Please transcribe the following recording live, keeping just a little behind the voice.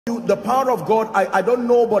The power of God, I don't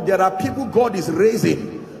know, but there are people God is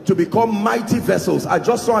raising to become mighty vessels. I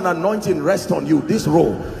just saw an anointing rest on you, this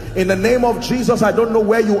row. In the name of Jesus, I don't know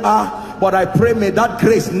where you are, but I pray may that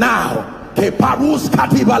grace now, let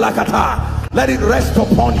it rest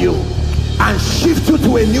upon you and shift you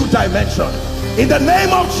to a new dimension. In the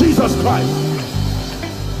name of Jesus Christ.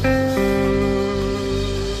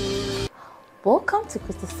 Welcome to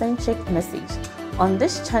Christocentric Message. On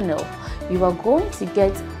this channel, you are going to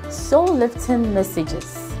get soul-lifting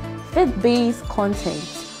messages, faith-based content,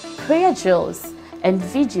 prayer drills, and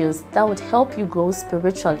videos that would help you grow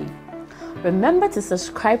spiritually. Remember to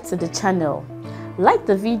subscribe to the channel, like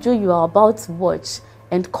the video you are about to watch,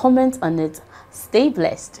 and comment on it. Stay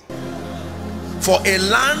blessed. For a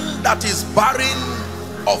land that is barren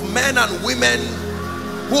of men and women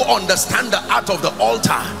who understand the art of the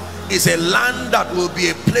altar is a land that will be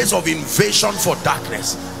a place of invasion for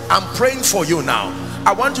darkness. I'm praying for you now.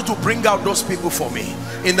 I want you to bring out those people for me.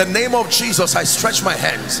 In the name of Jesus, I stretch my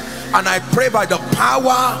hands and I pray by the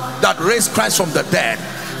power that raised Christ from the dead,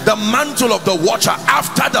 the mantle of the watcher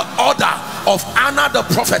after the order of Anna the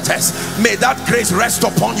prophetess, may that grace rest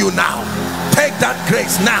upon you now. Take that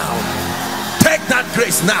grace now. Take that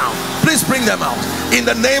grace now. Please bring them out. In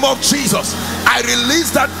the name of Jesus, I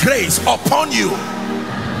release that grace upon you,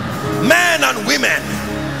 men and women,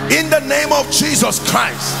 in the name of Jesus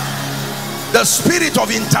Christ. The spirit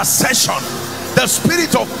of intercession, the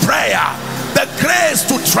spirit of prayer, the grace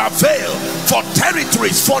to travail for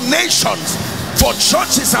territories, for nations, for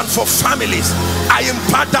churches and for families. I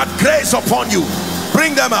impart that grace upon you.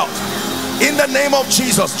 Bring them out in the name of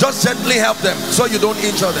Jesus. Just gently help them so you don't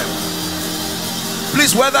injure them.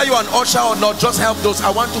 Please, whether you're an usher or not, just help those.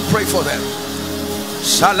 I want to pray for them.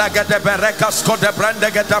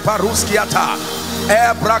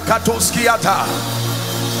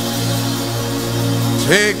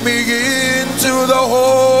 Take me into the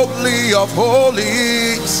Holy of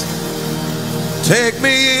Holies. Take me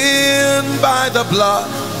in by the blood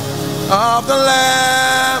of the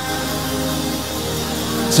Lamb.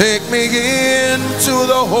 Take me into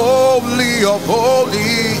the Holy of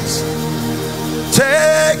Holies.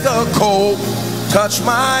 Take the coal, touch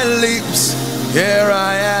my lips. Here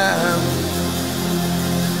I am.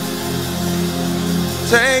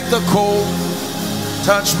 Take the coal,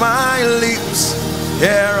 touch my lips.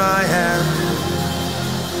 Here I am.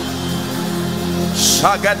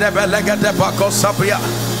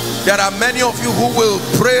 There are many of you who will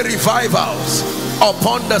pray revivals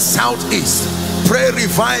upon the southeast. Pray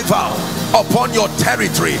revival upon your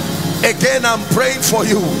territory. Again, I'm praying for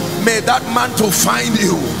you. May that mantle find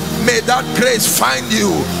you. May that grace find you.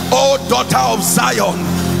 Oh, daughter of Zion,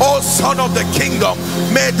 oh, son of the kingdom,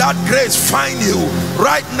 may that grace find you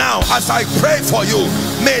right now. As I pray for you,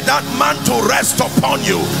 may that mantle rest upon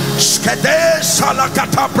you.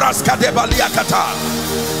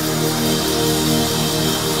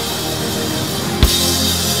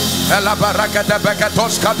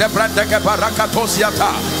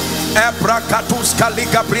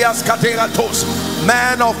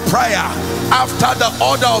 Man of prayer after the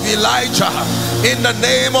order of Elijah, in the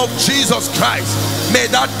name of Jesus Christ, may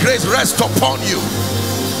that grace rest upon you.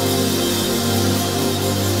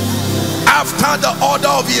 After the order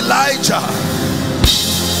of Elijah,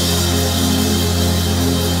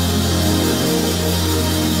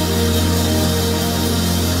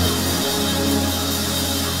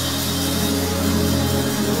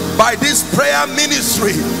 by this prayer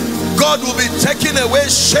ministry, God will be taking away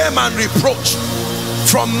shame and reproach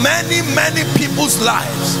from many people's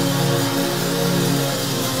lives.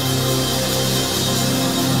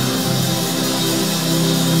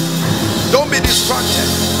 Don't be distracted.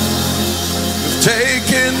 You've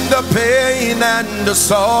taken the pain and the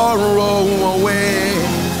sorrow away.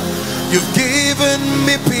 You've given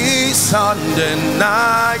me peace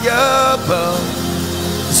undeniable.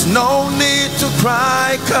 There's no need to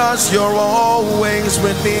cry, 'cause you're always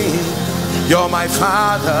with me. You're my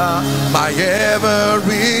Father, my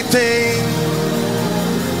everything.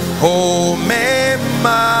 Oh,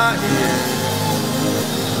 my.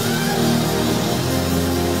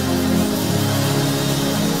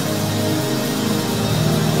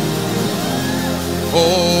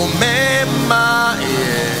 Oh, my.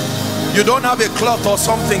 You don't have a cloth or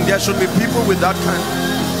something. There should be people with that kind.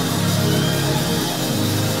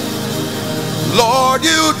 Lord,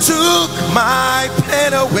 you took my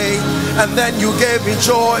pain away, and then you gave me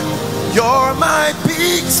joy. You're my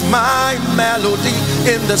peace, my melody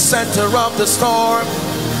in the center of the storm.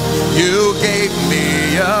 You gave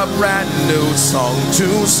me a brand new song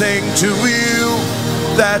to sing to you.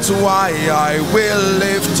 That's why I will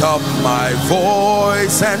lift up my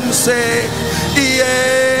voice and say,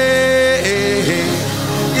 yeah, yeah,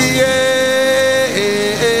 yeah.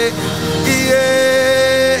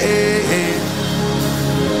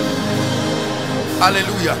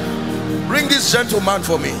 Hallelujah. Bring this gentleman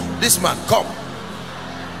for me. This man, come.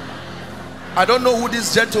 I don't know who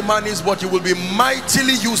this gentleman is, but he will be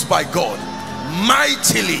mightily used by God.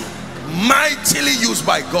 Mightily used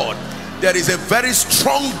by God. There is a very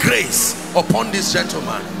strong grace upon this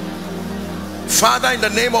gentleman. Father, in the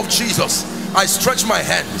name of Jesus, I stretch my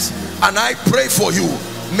hands and I pray for you.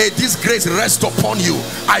 May this grace rest upon you.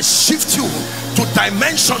 I shift you to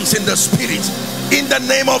dimensions in the spirit in the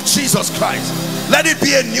name of Jesus Christ. Let it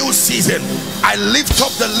be a new season. I lift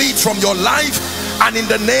up the lead from your life, and in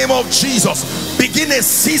the name of Jesus, begin a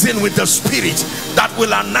season with the spirit that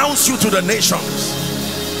will announce you to the nations.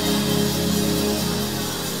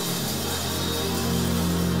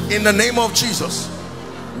 In the name of Jesus.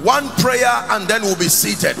 One prayer and then we'll be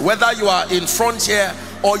seated. Whether you are in front here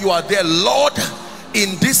or you are there. Lord,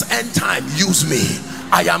 in this end time, use me.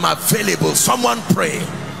 I am available. Someone pray.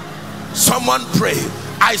 Someone pray.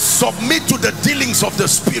 I submit to the dealings of the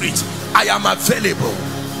spirit. I am available.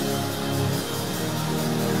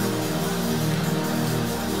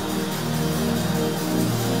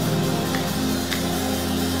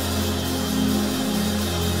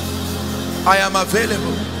 I am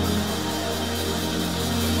available.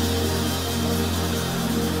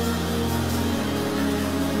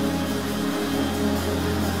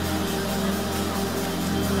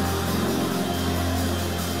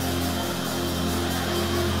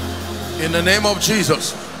 In the name of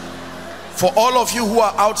Jesus. For all of you who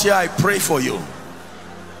are out here, I pray for you.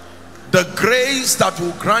 The grace that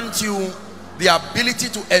will grant you the ability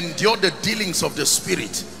to endure the dealings of the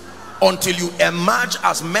spirit until you emerge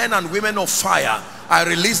as men and women of fire. I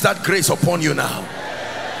release that grace upon you now.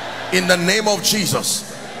 In the name of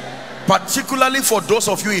Jesus. Particularly for those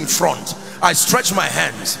of you in front, I stretch my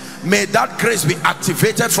hands. May that grace be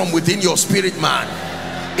activated from within your spirit man.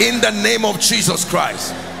 In the name of Jesus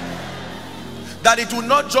Christ. That it will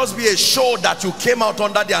not just be a show that you came out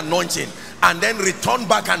under the anointing and then return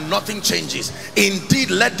back and nothing changes. Indeed,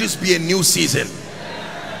 let this be a new season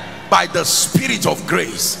by the spirit of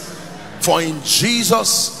grace. For in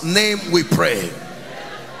Jesus' name we pray.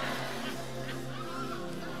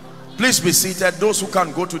 Please be seated. Those who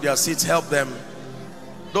can go to their seats, help them.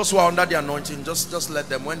 Those who are under the anointing, just let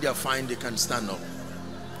them. When they are fine, they can stand up.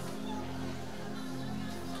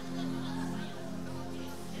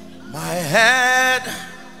 My head,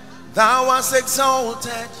 thou wast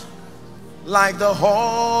exalted like the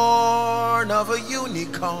horn of a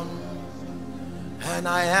unicorn, and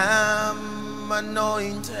I am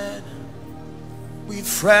anointed with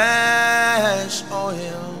fresh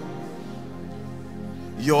oil.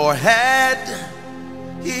 Your head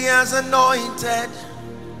he has anointed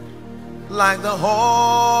like the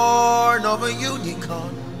horn of a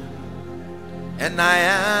unicorn, and I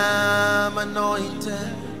am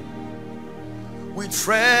anointed with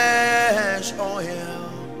fresh oil.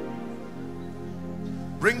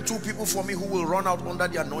 Bring two people for me who will run out under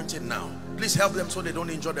the anointing now. Please help them so they don't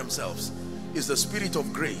injure themselves. It's the spirit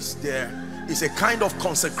of grace. There is a kind of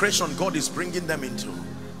consecration God is bringing them into.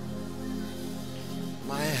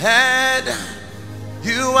 My head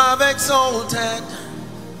you have exalted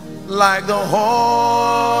like the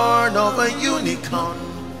horn of a unicorn.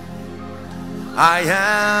 I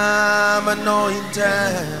am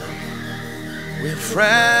anointed with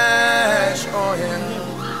fresh oil.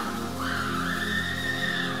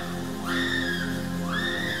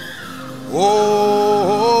 Oh,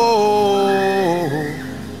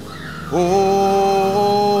 oh,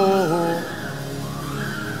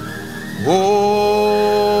 oh,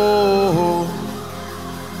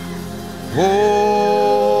 oh.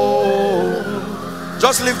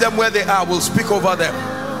 Just leave them where they are. We'll speak over them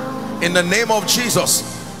in the name of Jesus.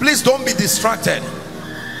 Please don't be distracted.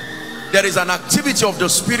 There is an activity of the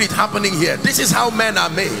spirit happening here. This is how men are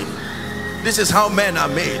made. This is how men are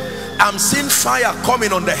made. I'm seeing fire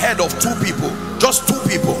coming on the head of two people. Just two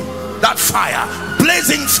people. That fire,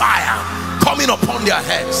 blazing fire, coming upon their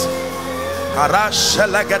heads.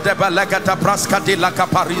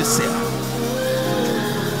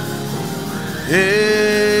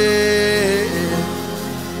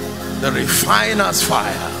 The refiner's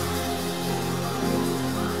fire.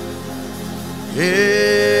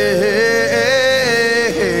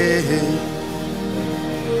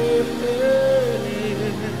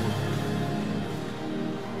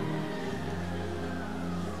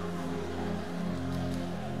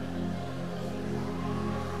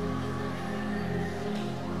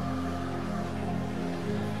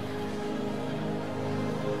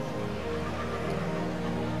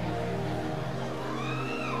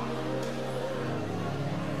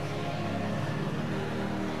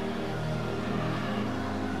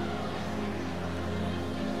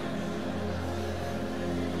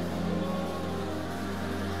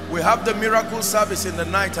 We have the miracle service in the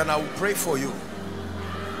night and I will pray for you.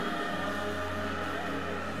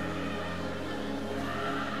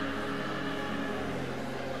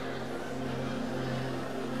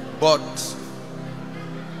 But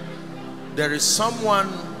there is someone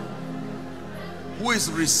who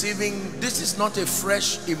is receiving, this is not a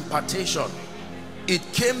fresh impartation. It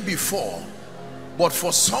came before, but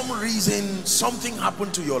for some reason, something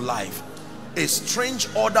happened to your life. A strange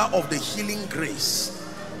order of the healing grace.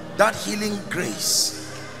 That healing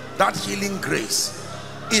grace,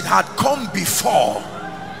 it had come before,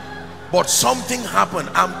 but something happened.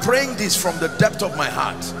 I'm praying this from the depth of my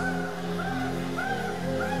heart.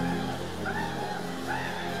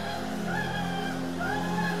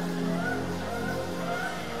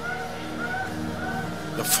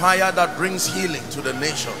 The fire that brings healing to the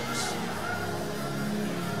nations.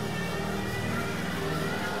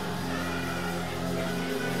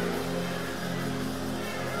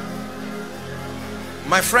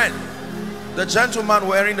 My friend, the gentleman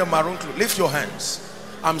wearing the maroon cloth, lift your hands.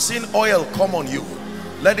 I'm seeing oil come on you.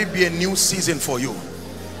 Let it be a new season for you.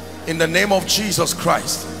 In the name of Jesus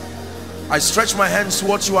Christ, I stretch my hands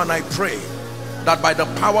towards you and I pray that by the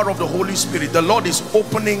power of the Holy Spirit, the Lord is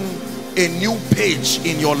opening a new page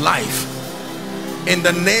in your life. In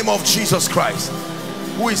the name of Jesus Christ,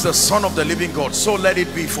 who is the Son of the living God. So let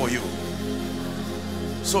it be for you.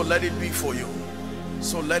 So let it be for you.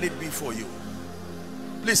 So let it be for you.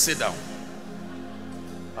 Please sit down.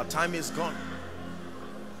 Our time is gone.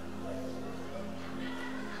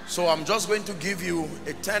 So I'm just going to give you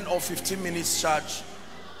a 10 or 15 minutes charge,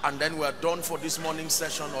 and then we're done for this morning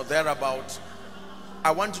session or thereabout.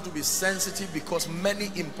 I want you to be sensitive because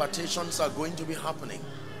many impartations are going to be happening.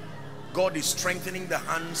 God is strengthening the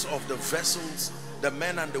hands of the vessels, the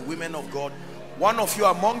men and the women of God. One of you,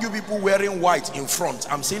 among you people wearing white in front,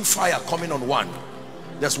 I'm seeing fire coming on one.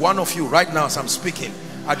 There's one of you right now as I'm speaking.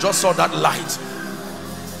 I just saw that light.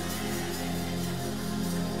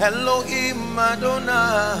 Elohim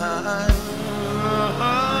Adonai.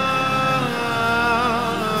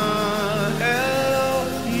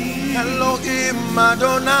 Elohim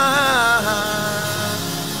Adonai.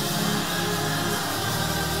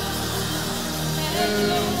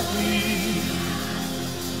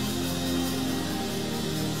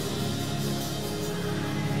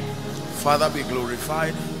 Father, be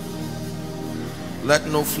glorified. Let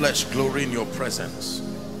no flesh glory in your presence.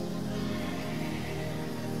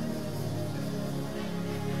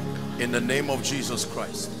 In the name of Jesus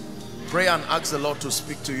Christ. Pray and ask the Lord to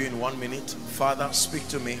speak to you in 1 minute. Father, speak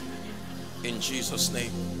to me in Jesus'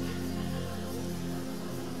 name.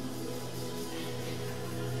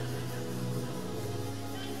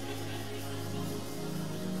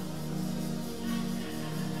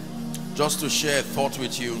 Just to share a thought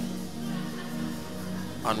with you,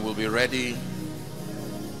 and we'll be ready.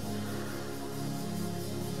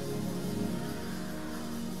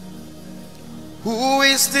 Who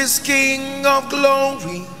is this King of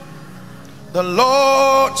glory? The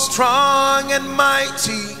Lord strong and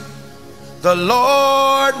mighty, the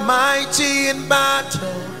Lord mighty in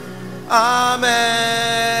battle. Amen.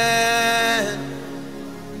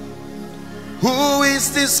 Who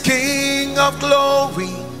is this King of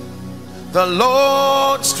glory? The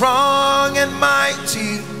Lord strong and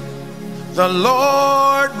mighty, the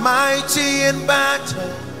Lord mighty in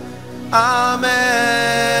battle. Amen.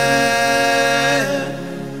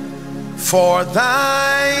 For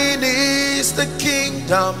thine is the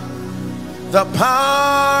kingdom, the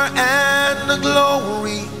power and the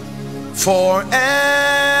glory, forever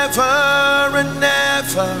and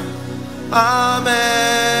ever.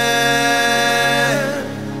 Amen.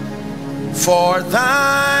 For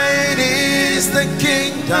thine is the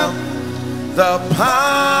kingdom, the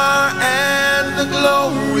power and the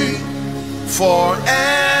glory, forever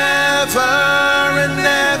and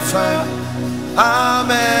ever.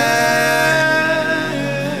 Amen.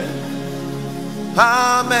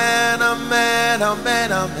 Amen, amen,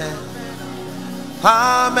 amen, amen.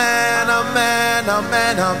 Amen, amen,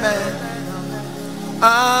 amen, amen.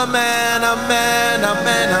 Amen, amen,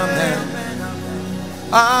 amen, amen.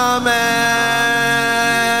 Amen.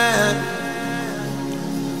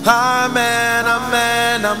 Amen,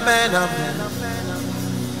 amen, amen, amen.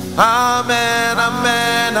 Amen,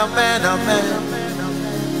 amen, amen, amen.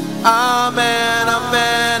 Amen,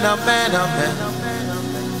 amen, amen, amen.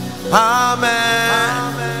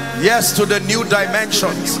 Amen. Yes, to the new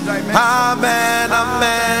dimensions. Amen,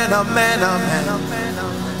 amen, amen, amen.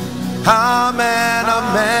 Amen,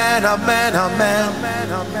 amen, amen, amen.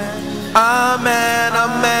 Amen,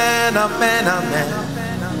 amen, amen, amen.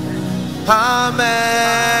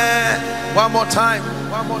 Amen. One more time.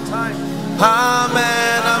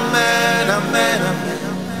 Amen, amen, amen,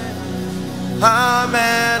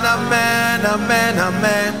 amen, amen, amen, amen,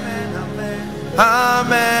 amen,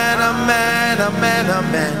 amen, amen,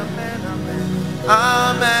 amen,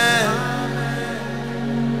 amen.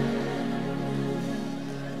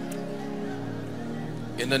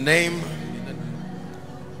 In the name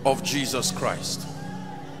of Jesus Christ.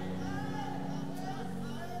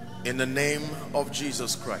 In the name of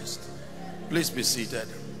Jesus Christ. Please be seated.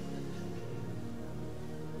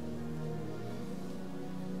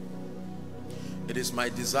 It is my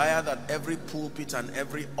desire that every pulpit and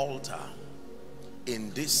every altar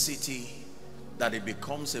in this city, that it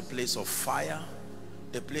becomes a place of fire,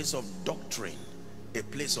 a place of doctrine, a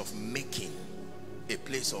place of making, a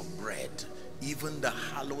place of bread, even the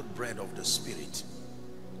hallowed bread of the Spirit.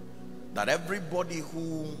 That everybody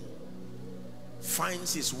who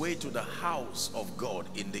finds his way to the house of God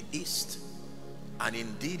in the east and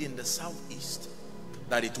indeed in the southeast,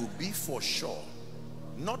 that it will be for sure,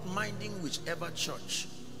 not minding whichever church,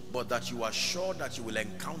 but that you are sure that you will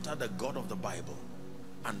encounter the God of the Bible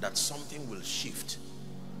and that something will shift.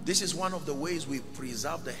 This is one of the ways we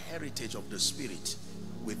preserve the heritage of the Spirit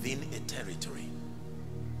within a territory.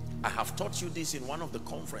 I have taught you this in one of the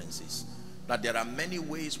conferences, that there are many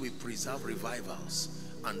ways we preserve revivals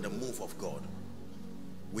and the move of God.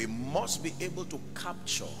 We must be able to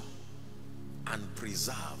capture and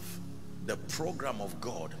preserve the program of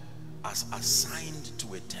God as assigned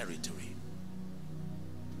to a territory.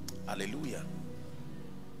 Hallelujah.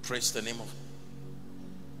 Praise the name of.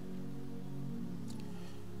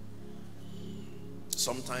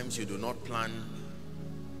 Sometimes you do not plan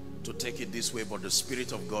to take it this way, but the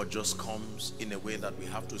Spirit of God just comes in a way that we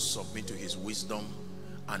have to submit to his wisdom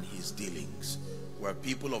and his dealings. We're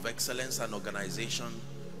people of excellence and organization,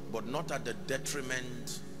 but not at the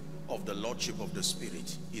detriment of the Lordship of the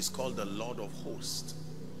Spirit. He's called the Lord of hosts.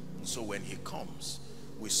 And so when he comes,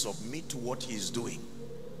 we submit to what he is doing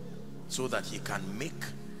so that he can make,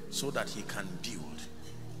 so that he can build.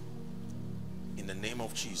 In the name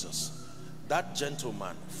of Jesus. That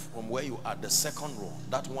gentleman from where you are, the second row,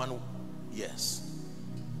 that one, yes.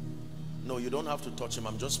 No, you don't have to touch him.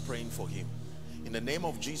 I'm just praying for him. In the name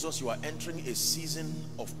of Jesus, you are entering a season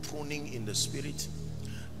of pruning in the Spirit.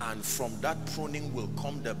 And from that pruning will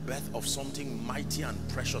come the birth of something mighty and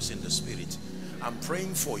precious in the Spirit. I'm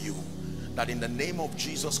praying for you that in the name of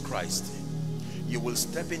Jesus Christ, you will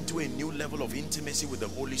step into a new level of intimacy with the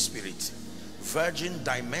Holy Spirit. Virgin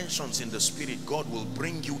dimensions in the Spirit, God will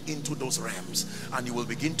bring you into those realms and you will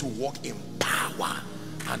begin to walk in power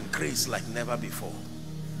and grace like never before.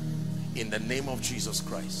 In the name of Jesus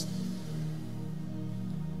Christ.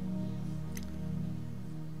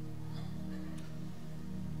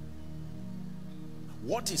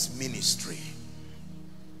 What is ministry?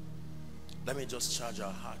 Let me just charge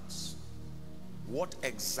our hearts. What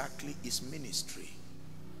exactly is ministry?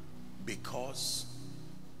 Because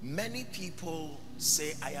many people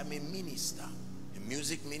say, I am a minister, a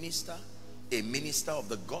music minister, a minister of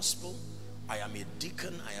the gospel, I am a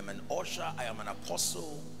deacon, I am an usher, I am an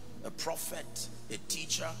apostle, a prophet, a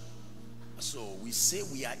teacher. So we say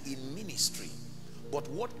we are in ministry. But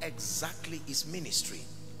what exactly is ministry?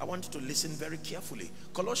 I want you to listen very carefully.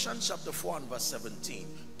 Colossians chapter 4 and verse 17.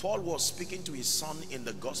 Paul was speaking to his son in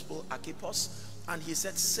the gospel, Archippus, and he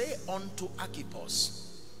said, say unto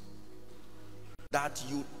Archippus that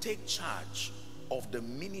you take charge of the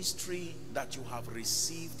ministry that you have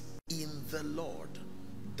received in the Lord,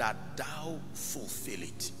 that thou fulfill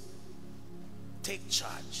it. Take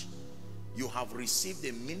charge. You have received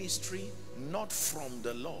a ministry not from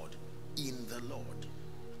the Lord, in the Lord.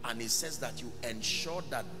 And it says that you ensure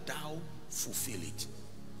that thou fulfill it.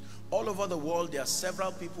 All over the world, there are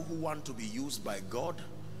several people who want to be used by God,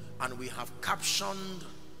 and we have captioned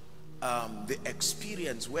the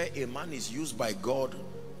experience where a man is used by God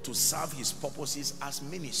to serve his purposes as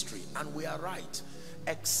ministry. And we are right,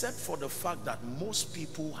 except for the fact that most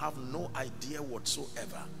people have no idea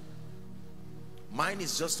whatsoever. Mine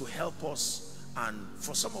is just to help us, and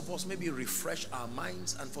for some of us maybe refresh our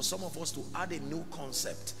minds, and for some of us to add a new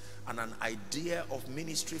concept and an idea of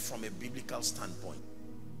ministry from a biblical standpoint.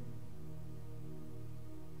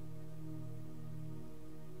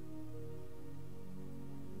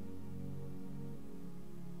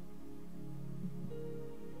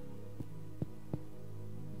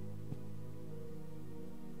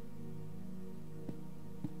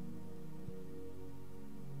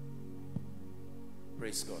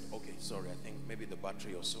 Praise God. Okay, sorry, I think maybe the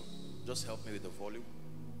battery or so. Just help me with the volume.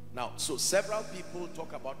 Now, so several people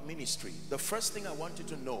talk about ministry. The first thing I want you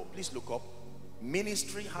to know, please look up.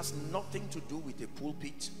 Ministry has nothing to do with a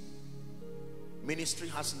pulpit. Ministry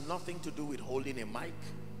has nothing to do with holding a mic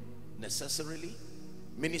necessarily.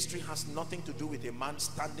 Ministry has nothing to do with a man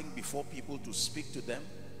standing before people to speak to them.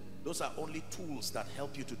 Those are only tools that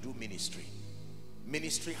help you to do ministry.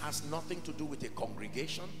 Ministry has nothing to do with a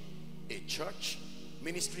congregation, a church.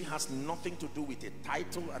 Ministry has nothing to do with a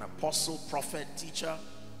title, an apostle, prophet, teacher,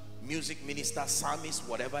 music minister, psalmist,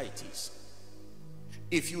 whatever it is.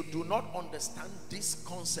 If you do not understand this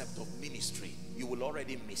concept of ministry, you will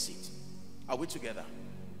already miss it. Are we together?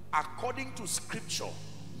 According to scripture,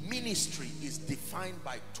 ministry is defined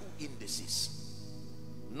by two indices.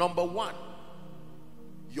 Number one,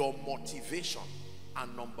 your motivation,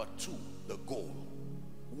 and number two, the goal.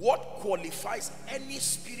 What qualifies any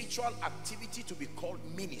spiritual activity to be called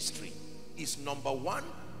ministry is number one,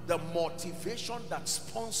 the motivation that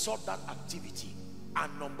sponsored that activity,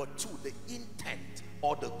 and number two, the intent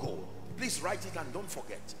or the goal. Please write it and don't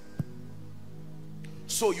forget.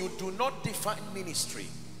 So you do not define ministry.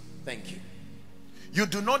 Thank you. You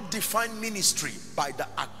do not define ministry by the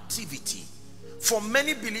activity. For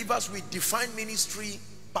many believers, we define ministry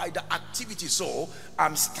by the activity. So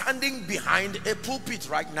I'm standing behind a pulpit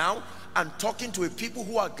right now and talking to a people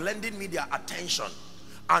who are lending me their attention,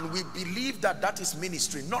 and we believe that that is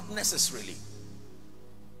ministry. Not necessarily.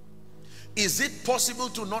 Is it possible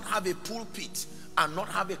to not have a pulpit and not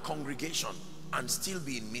have a congregation and still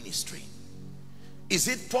be in ministry? Is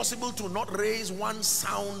it possible to not raise one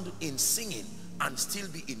sound in singing and still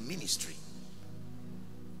be in ministry?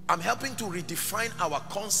 I'm helping to redefine our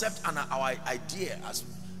concept and our idea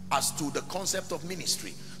as to the concept of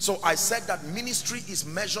ministry. So I said that ministry is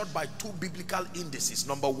measured by two biblical indices.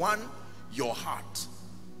 Number one, your heart.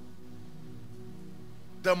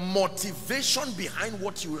 The motivation behind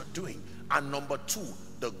what you are doing. And number two,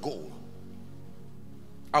 the goal.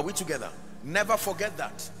 Are we together? Never forget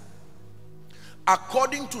that.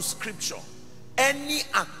 According to scripture, any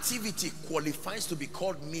activity qualifies to be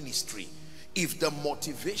called ministry if the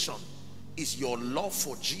motivation is your love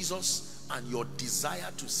for Jesus and your desire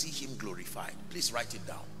to see him glorified. Please write it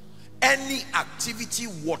down. Any activity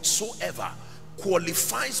whatsoever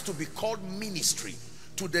qualifies to be called ministry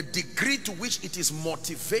to the degree to which it is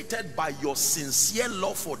motivated by your sincere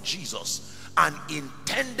love for Jesus and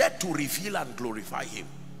intended to reveal and glorify him.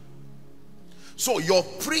 So your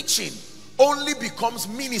preaching only becomes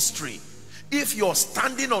ministry if your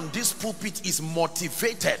standing on this pulpit is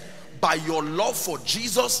motivated by your love for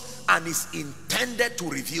Jesus and is intended to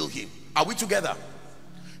reveal him. Are we together?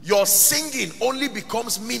 Your singing only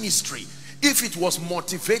becomes ministry if it was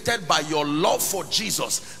motivated by your love for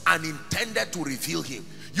Jesus and intended to reveal him.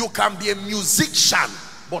 You can be a musician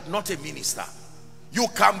but not a minister. You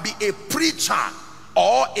can be a preacher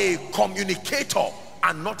or a communicator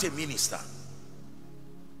and not a minister.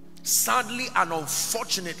 Sadly and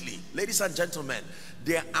unfortunately, ladies and gentlemen,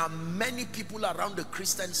 there are many people around the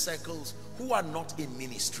Christian circles who are not in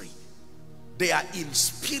ministry. They are in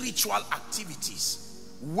spiritual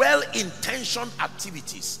activities, well-intentioned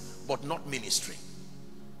activities, but not ministry.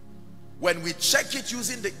 When we check it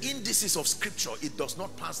using the indices of scripture, it does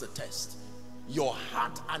not pass the test. Your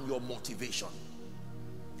heart and your motivation.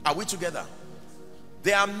 Are we together?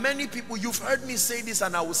 There are many people, you've heard me say this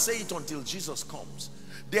and I will say it until Jesus comes.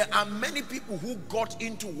 There are many people who got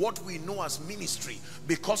into what we know as ministry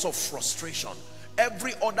because of frustration.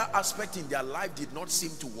 Every other aspect in their life did not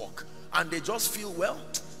seem to work. And they just feel, well,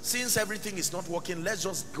 since everything is not working, let's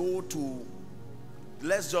just go to,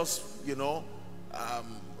 let's just, you know,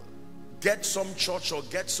 get some church or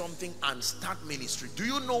get something and start ministry. Do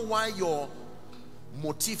you know why your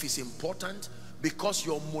motive is important? Because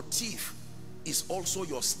your motive is also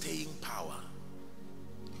your staying power.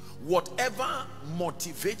 Whatever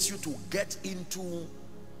motivates you to get into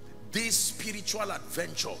this spiritual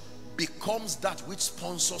adventure becomes that which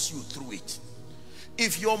sponsors you through it.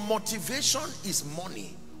 If your motivation is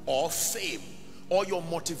money or fame, or your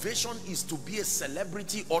motivation is to be a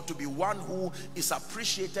celebrity or to be one who is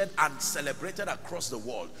appreciated and celebrated across the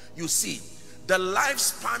world, you see, the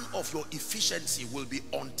lifespan of your efficiency will be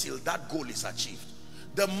until that goal is achieved.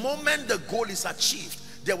 The moment the goal is achieved,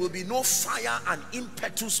 there will be no fire and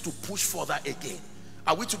impetus to push further again.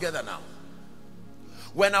 Are we together now?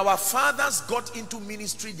 When our fathers got into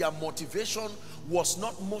ministry, their motivation was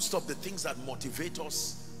not most of the things that motivate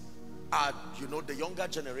us, you know, the younger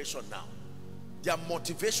generation now. Their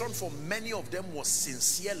motivation for many of them was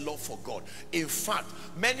sincere love for God. In fact,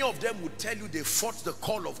 many of them would tell you they fought the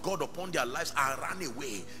call of God upon their lives and ran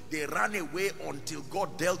away. They ran away until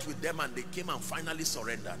God dealt with them and they came and finally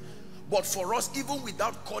surrendered. But for us, even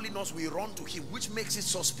without calling us, we run to him, which makes it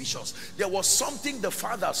suspicious. There was something the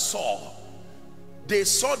father saw. They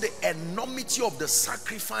saw the enormity of the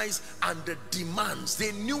sacrifice and the demands.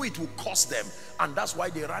 They knew it would cost them, and that's why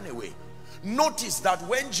they ran away. Notice that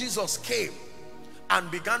when Jesus came and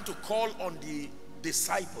began to call on the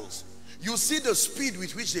disciples, you see the speed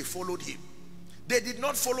with which they followed him. They did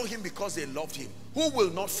not follow him because they loved him. Who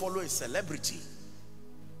will not follow a celebrity?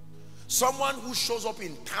 Someone who shows up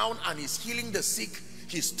in town and is healing the sick,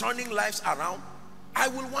 he's turning lives around. I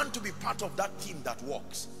will want to be part of that team that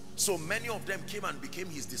works. So many of them came and became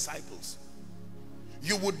his disciples.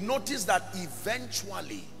 You would notice that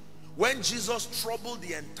eventually, when Jesus troubled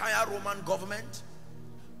the entire Roman government,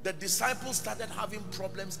 the disciples started having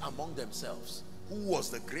problems among themselves. Who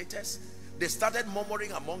was the greatest? They started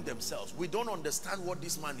murmuring among themselves. We don't understand what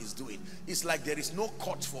this man is doing. It's like there is no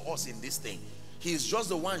court for us in this thing. He is just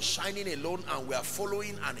the one shining alone, and we are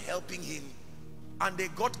following and helping him. And they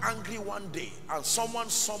got angry one day, and someone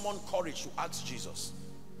summoned courage to ask Jesus.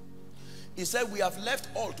 He said, we have left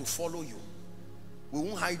all to follow you. We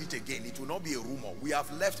won't hide it again. It will not be a rumor. We have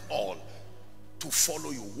left all to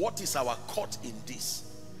follow you. What is our court in this?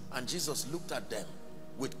 And Jesus looked at them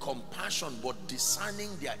with compassion, but discerning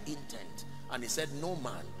their intent. And he said, no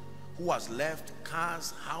man who has left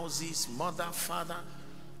cars, houses, mother, father,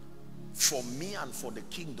 for me and for the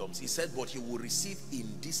kingdoms, he said, but he will receive in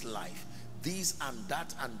this life this and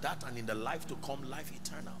that, and in the life to come, life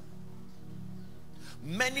eternal.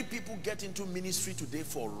 Many people get into ministry today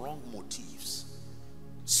for wrong motives.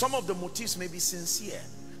 Some of the motives may be sincere.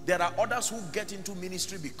 There are others who get into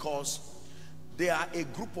ministry because they are a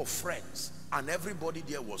group of friends and everybody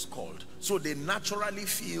there was called. So they naturally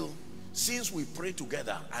feel, since we pray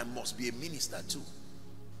together, I must be a minister too.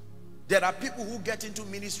 There are people who get into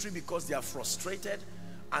ministry because they are frustrated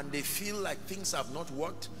and they feel like things have not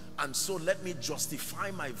worked, and so let me justify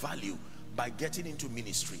my value by getting into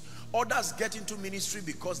ministry. Others get into ministry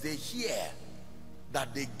because they hear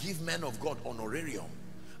that they give men of God honorarium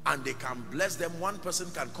and they can bless them. One person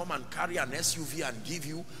can come and carry an SUV and give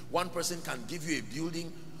you. One person can give you a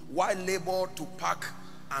building, while labor to pack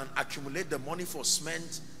and accumulate the money for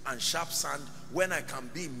cement and sharp sand, when I can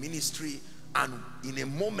be in ministry and in a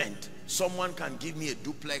moment someone can give me a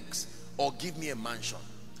duplex or give me a mansion.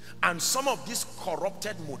 And some of this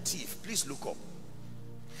corrupted motive, please look up,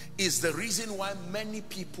 is the reason why many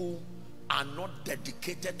people are not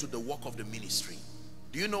dedicated to the work of the ministry.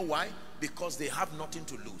 Do you know why? Because they have nothing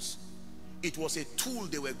to lose. It was a tool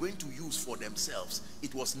they were going to use for themselves.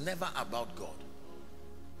 It was never about God.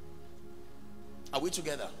 Are we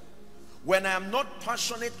together? When I am not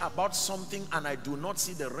passionate about something and I do not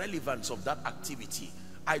see the relevance of that activity,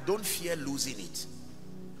 I don't fear losing it.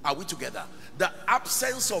 Are we together? The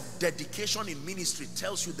absence of dedication in ministry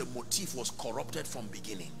tells you the motive was corrupted from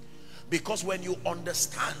beginning. Because when you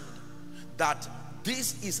understand that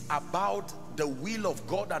this is about the will of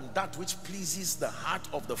God and that which pleases the heart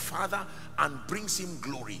of the Father and brings him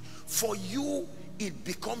glory, for you it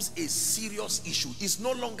becomes a serious issue. It's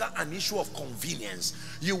no longer an issue of convenience.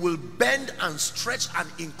 You will bend and stretch and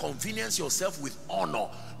inconvenience yourself with honor,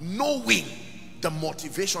 knowing the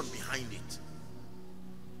motivation behind it.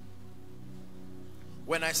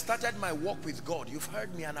 When I started my walk with God, you've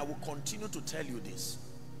heard me and I will continue to tell you this,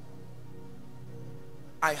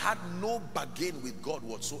 I had no bargain with God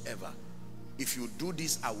whatsoever. If you do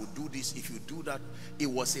this, I will do this. If you do that, it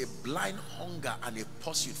was a blind hunger and a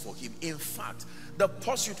pursuit for him. In fact, the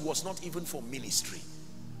pursuit was not even for ministry.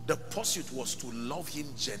 The pursuit was to love him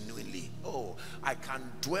genuinely. Oh, I can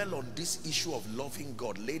dwell on this issue of loving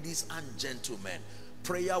God. Ladies and gentlemen,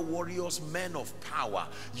 prayer warriors, men of power,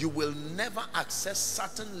 you will never access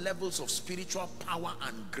certain levels of spiritual power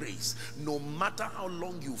and grace no matter how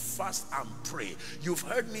long you fast and pray. You've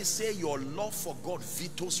heard me say your love for God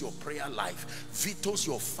vetoes your prayer life, vetoes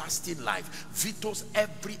your fasting life, vetoes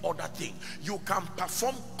every other thing. You can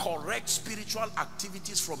perform correct spiritual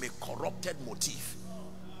activities from a corrupted motive.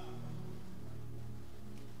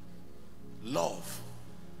 Love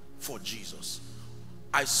for Jesus.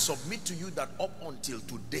 I submit to you that up until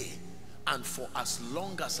today and for as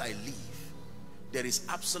long as I live, there is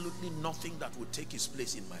absolutely nothing that will take his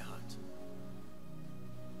place in my heart.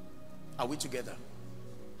 Are we together?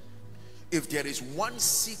 If there is one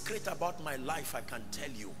secret about my life I can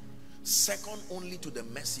tell you, second only to the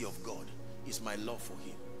mercy of God, is my love for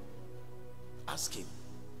him. Ask him.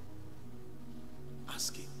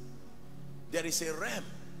 Ask him. There is a realm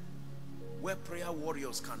where prayer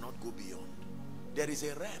warriors cannot go beyond. There is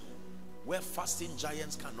a realm where fasting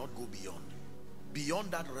giants cannot go beyond.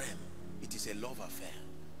 Beyond that realm, it is a love affair.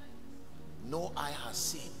 No eye has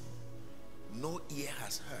seen, no ear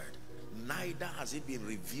has heard, neither has it been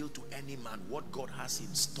revealed to any man what God has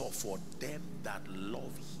in store for them that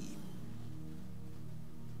love him.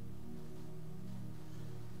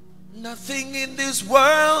 Nothing in this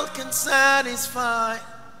world can satisfy.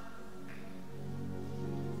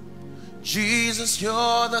 Jesus,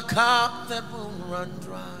 you're the cup that won't run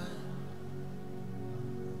dry.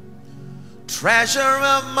 Treasure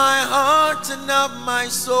of my heart and of my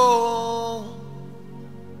soul.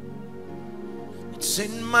 It's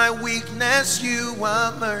in my weakness you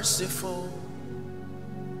are merciful.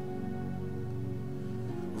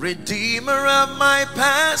 Redeemer of my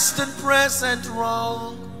past and present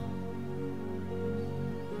wrong.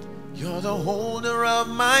 You're the holder of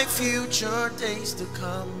my future days to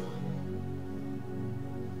come.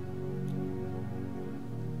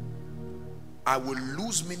 I will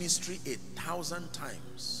lose ministry 1,000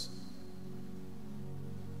 times,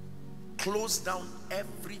 close down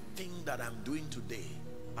everything that I'm doing today,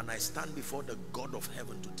 and I stand before the God of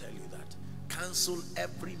heaven to tell you that. Cancel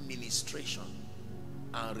every ministration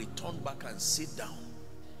and return back and sit down,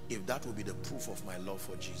 if that will be the proof of my love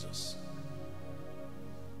for Jesus.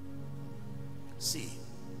 See,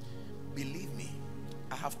 believe me,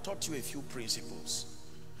 I have taught you a few principles,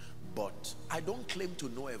 but I don't claim to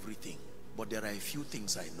know everything. But there are a few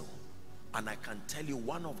things I know, and I can tell you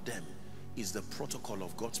one of them is the protocol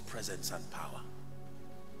of God's presence and power.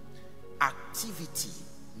 Activity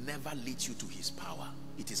never leads you to his power.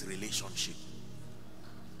 It is relationship.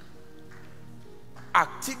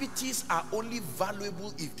 Activities are only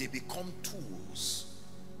valuable if they become tools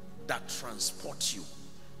that transport you.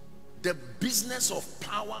 The business of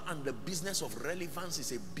power and the business of relevance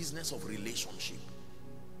is a business of relationship.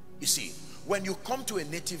 You see, when you come to a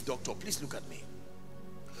native doctor, please look at me.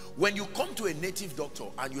 When you come to a native doctor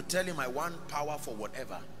and you tell him I want power for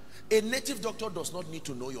whatever, a native doctor does not need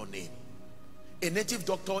to know your name. A native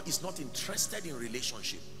doctor is not interested in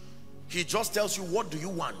relationship. He just tells you, what do you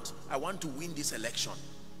want? I want to win this election.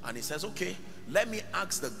 And he says, okay, let me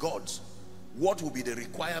ask the gods what will be the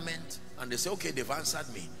requirement. And they say, okay, they've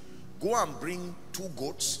answered me. Go and bring 2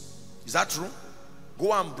 goats. Is that true?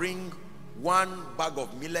 Go and bring 1 bag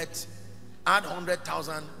of millet, add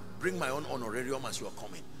 100,000, bring my own honorarium as you are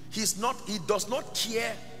coming. He does not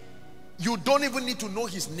care. You don't even need to know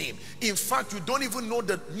his name. In fact, you don't even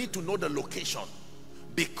need to know the location,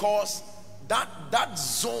 because that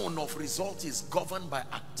zone of result is governed by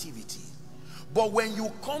activity. But when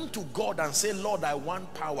you come to God and say, Lord, I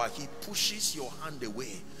want power, he pushes your hand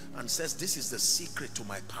away and says, this is the secret to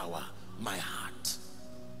my power, my heart.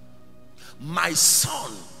 My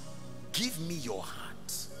son, give me your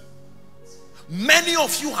heart. Many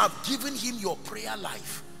of you have given him your prayer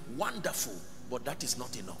life. Wonderful, but that is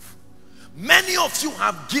not enough. Many of you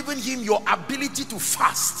have given him your ability to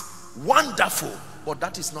fast. Wonderful, but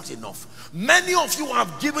that is not enough. Many of you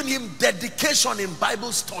have given him dedication in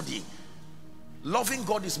Bible study. Loving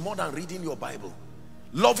God is more than reading your Bible.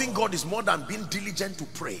 Loving God is more than being diligent to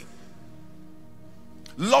pray.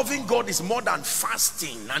 Loving God is more than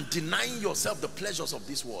fasting and denying yourself the pleasures of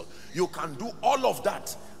this world. You can do all of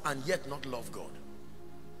that and yet not love God.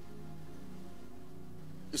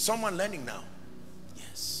 Is someone learning now?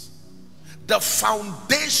 Yes. The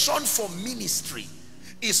foundation for ministry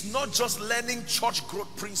is not just learning church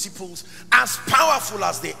growth principles, as powerful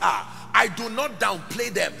as they are. I do not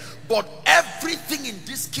downplay them, but everything in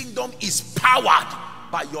this kingdom is powered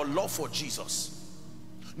by your love for Jesus.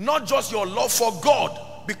 Not just your love for God,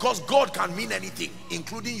 because God can mean anything,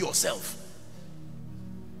 including yourself.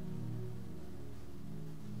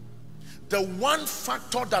 The one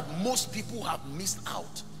factor that most people have missed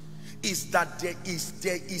out is that there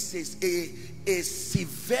is a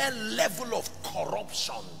severe level of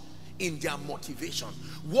corruption in their motivation.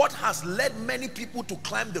 What has led many people to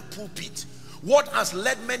climb the pulpit? What has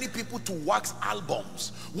led many people to wax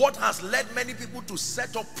albums? What has led many people to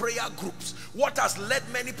set up prayer groups? What has led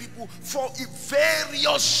many people for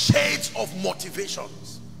various shades of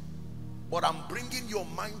motivations? But I'm bringing your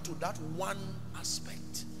mind to that one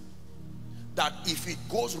aspect, that if it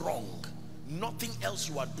goes wrong, nothing else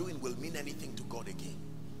you are doing will mean anything to God again.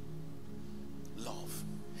 Love.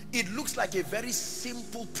 It looks like a very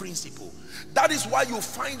simple principle. That is why you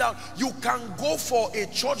find out you can go for a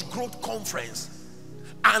church growth conference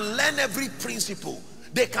and learn every principle.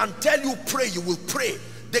 They can tell you pray, you will pray.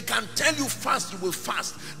 They can tell you fast, you will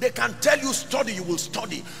fast. They can tell you study, you will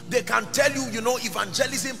study. They can tell you,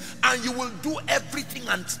 evangelism, and you will do everything,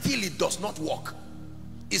 and still it does not work.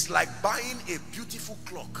 It's like buying a beautiful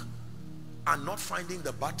clock and not finding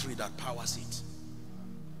the battery that powers it.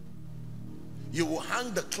 You will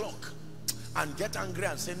hang the clock and get angry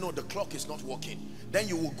and say, no, the clock is not working. Then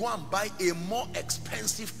you will go and buy a more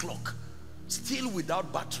expensive clock, still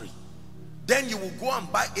without battery. Then you will go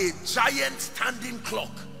and buy a giant standing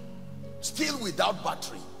clock, still without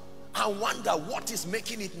battery, and wonder what is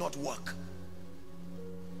making it not work.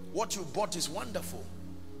 What you bought is wonderful,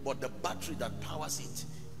 but the battery that powers it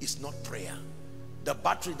is not prayer. The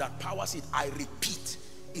battery that powers it, I repeat,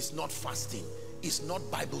 is not fasting, is not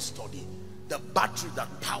Bible study. The battery that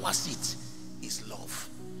powers it is love.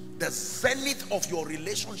 The zenith of your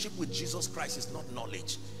relationship with Jesus Christ is not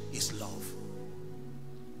knowledge, it's love.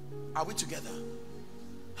 Are we together?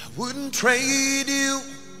 I wouldn't trade you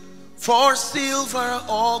for silver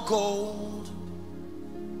or gold.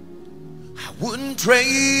 I wouldn't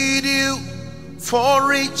trade you for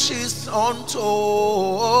riches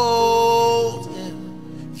untold.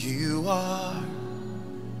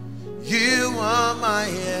 You are my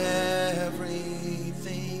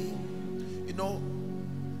everything. You know,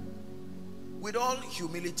 with all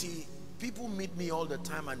humility, people meet me all the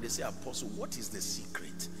time and they say, Apostle, what is the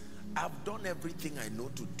secret? I've done everything I know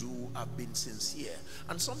to do. I've been sincere.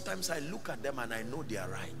 And sometimes I look at them and I know they are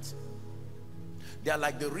right. They are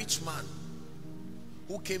like the rich man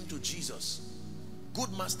who came to Jesus.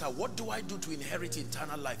 Good master, what do I do to inherit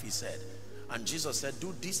eternal life? He said. And Jesus said,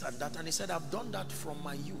 do this and that. And he said, I've done that from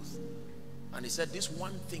my youth. And he said, this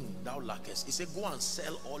one thing thou lackest. He said, go and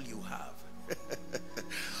sell all you have.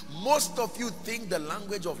 Most of you think the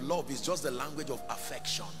language of love is just the language of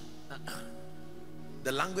affection.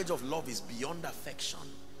 The language of love is beyond affection.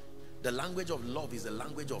 The language of love is the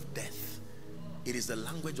language of death. It is the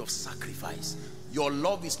language of sacrifice. Your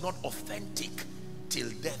love is not authentic till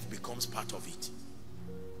death becomes part of it.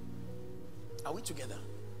 Are we together?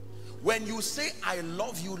 When you say, I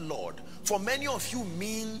love you, Lord, for many of you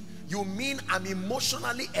you mean I'm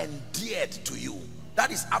emotionally endeared to you. That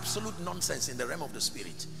is absolute nonsense in the realm of the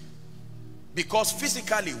spirit. Because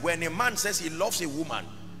physically, when a man says he loves a woman,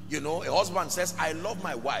 you know, a husband says, I love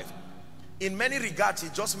my wife. In many regards,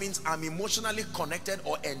 it just means I'm emotionally connected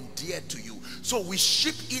or endeared to you. So we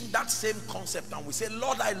ship in that same concept and we say,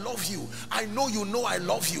 Lord, I love you. I know you know I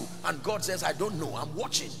love you. And God says, I don't know. I'm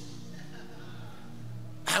watching.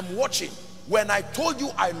 I'm watching. When I told you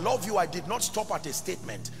I love you, I did not stop at a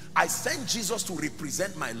statement. I sent Jesus to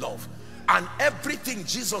represent my love. And everything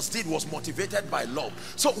Jesus did was motivated by love.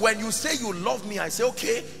 So when you say you love me, I say,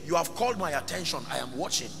 okay, you have called my attention. I am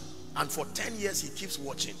watching. And for 10 years, he keeps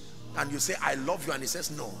watching. And you say, I love you. And he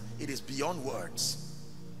says, no, it is beyond words.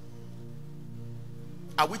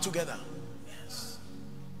 Are we together? Yes.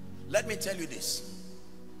 Let me tell you this.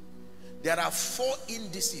 There are 4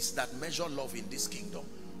 indices that measure love in this kingdom.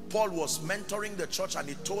 Paul was mentoring the church and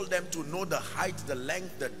he told them to know the height, the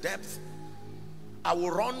length, the depth. I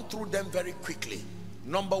will run through them very quickly.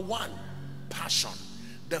 Number 1, passion.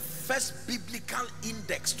 The first biblical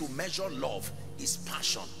index to measure love is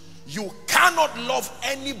passion. You cannot love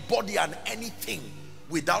anybody and anything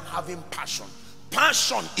without having passion.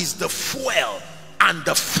 Passion is the fuel and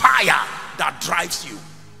the fire that drives you.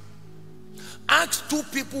 Ask 2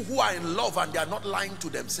 people who are in love and they are not lying to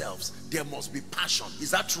themselves. There must be passion.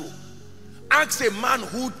 Is that true? Ask a man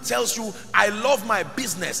who tells you, I love my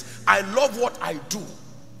business, I love what I do.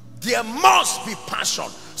 There must be passion.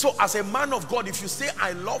 So as a man of God, if you say,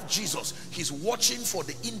 I love Jesus, he's watching for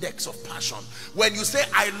the index of passion. When you say,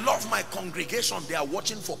 I love my congregation, they are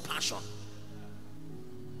watching for passion.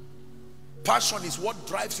 Passion is what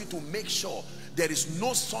drives you to make sure there is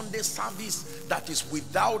no Sunday service that is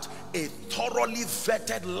without a thoroughly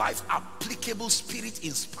vetted, life applicable, spirit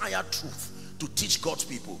inspired truth to teach God's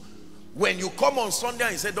people. When you come on Sunday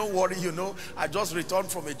and you say, don't worry, you know, I just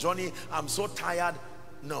returned from a journey, I'm so tired.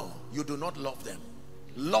 No, you do not love them.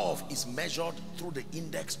 Love is measured through the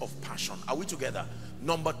index of passion. Are we together?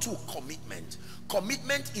 Number 2, commitment.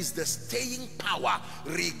 Commitment is the staying power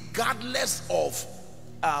regardless of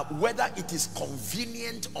whether it is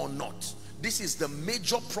convenient or not. This is the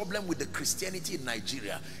major problem with the Christianity in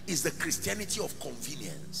Nigeria, is the Christianity of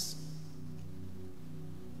convenience.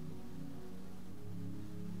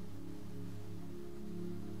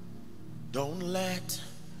 Don't let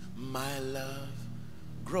my love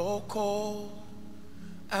grow cold.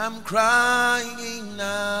 I'm crying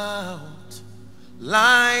out,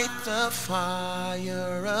 light the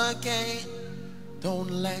fire again. Don't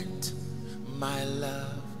let my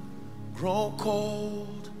love grow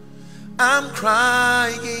cold. I'm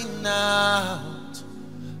crying out,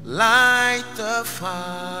 light the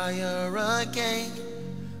fire again.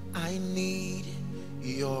 I need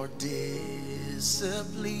your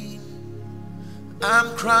discipline.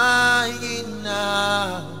 I'm crying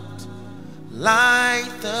out,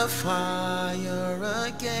 light the fire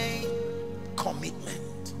again.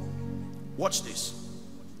 Commitment. Watch this.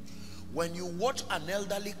 When you watch an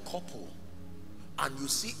elderly couple and you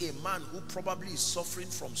see a man who probably is suffering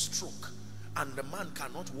from stroke, and the man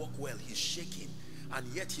cannot walk well, he's shaking, and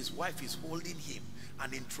yet his wife is holding him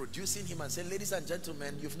and introducing him and saying, ladies and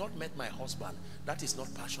gentlemen, you've not met my husband. That is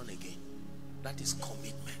not passion again. That is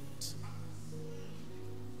commitment.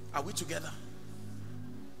 Are we together?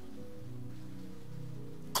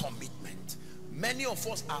 Commitment. Many of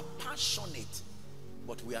us are passionate,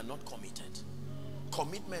 but we are not committed.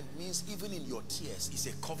 Commitment means even in your tears, it's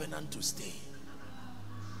a covenant to stay.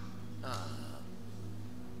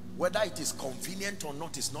 Whether it is convenient or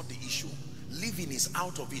not is not the issue. Living is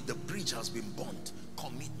out of it. The bridge has been burnt.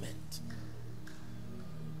 Commitment.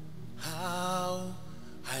 How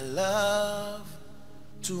I love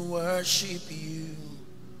to worship you.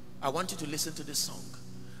 I want you to listen to this song.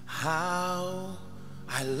 How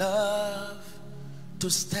I love to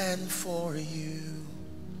stand for you.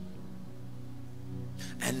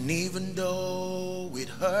 And even though it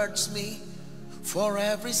hurts me for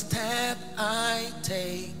every step I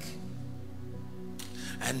take,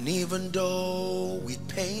 and even though it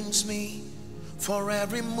pains me for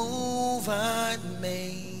every move I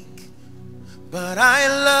make, but I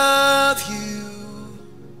love you.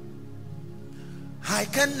 I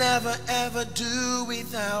can never ever do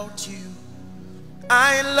without you.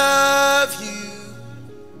 I love you.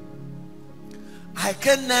 I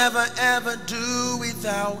can never ever do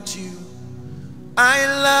without you. I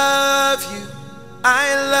love you.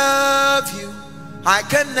 I love you. I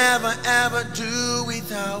can never ever do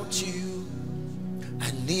without you.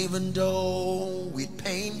 And even though it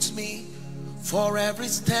pains me for every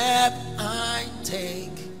step I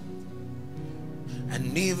take,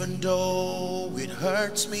 and even though it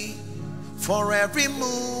hurts me for every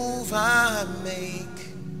move I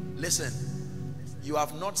make, listen, you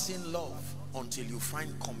have not seen love until you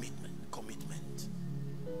find commitment. Commitment.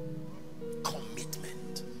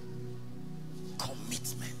 Commitment.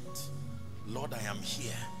 Commitment. Lord, I am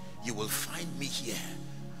here. You will find me here.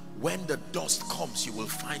 When the dust comes, you will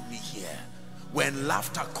find me here. When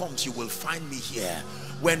laughter comes, you will find me here.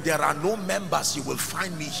 When there are no members, you will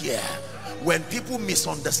find me here. When people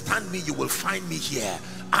misunderstand me, you will find me here.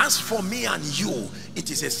 As for me and you,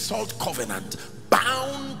 it is a salt covenant,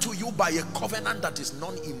 bound to you by a covenant that is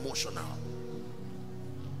non-emotional.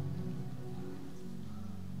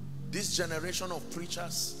 This generation of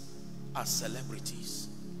preachers are celebrities,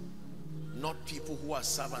 not people who are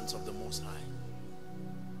servants of the Most High.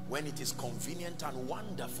 When it is convenient and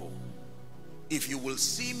wonderful, if you will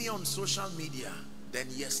see me on social media, then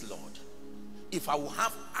yes, Lord. If I will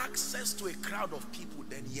have access to a crowd of people,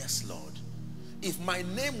 then yes, Lord. If my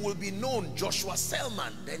name will be known, Joshua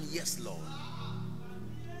Selman, then yes, Lord.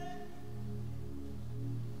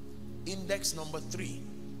 Index number 3.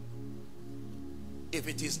 If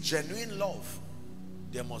it is genuine love,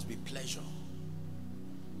 there must be pleasure.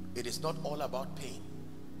 It is not all about pain.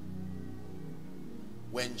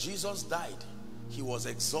 When Jesus died, he was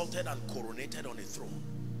exalted and coronated on a throne.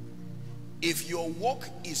 If your walk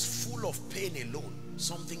is full of pain alone,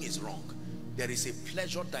 something is wrong. There is a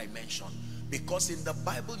pleasure dimension, because in the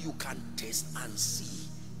Bible you can taste and see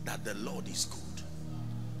that the Lord is good.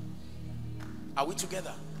 Are we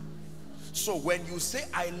together? So when you say,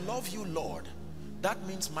 I love you, Lord, that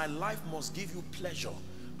means my life must give you pleasure.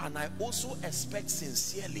 And I also expect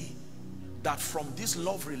sincerely that from this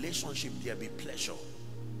love relationship there be pleasure.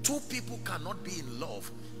 Two people cannot be in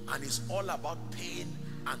love and it's all about pain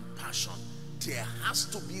and passion. There has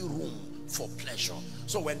to be room for pleasure.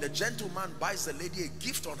 So when the gentleman buys the lady a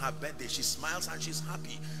gift on her birthday, she smiles and she's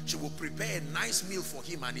happy. She will prepare a nice meal for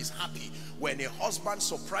him and is happy. When a husband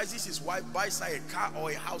surprises his wife, buys her a car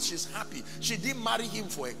or a house, she's happy. She didn't marry him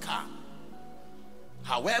for a car.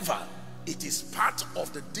 However, it is part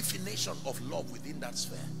of the definition of love within that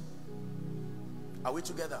sphere. Are we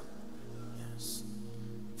together? Yes.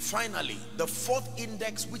 Finally, the fourth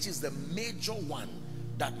index, which is the major one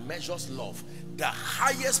that measures love, the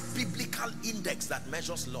highest biblical index that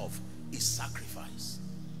measures love, is sacrifice.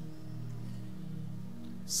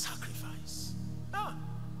 Sacrifice.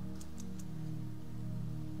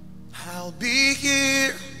 I'll be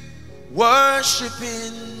here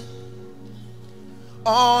worshiping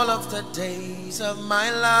all of the days of my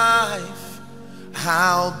life.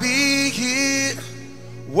 I'll be here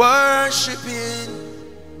worshiping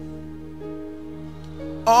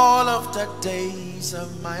all of the days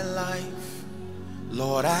of my life.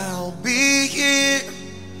 Lord, I'll be here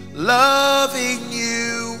loving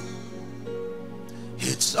you.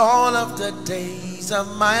 It's all of the days of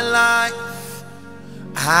my life.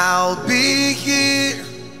 I'll be here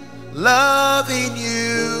loving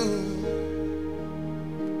you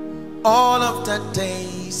all of the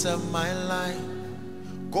days of my life.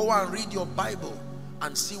 Go and read your Bible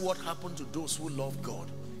and see what happened to those who love God.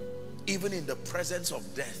 Even in the presence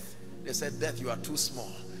of death, they said, death, you are too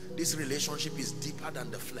small. This relationship is deeper than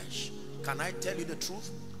the flesh. Can I tell you the truth?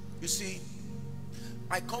 You see,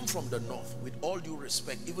 I come from the north, with all due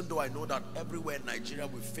respect, even though I know that everywhere in Nigeria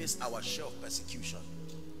we face our share of persecution.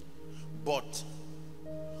 But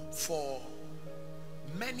for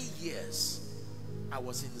many years, I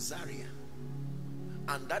was in Zaria,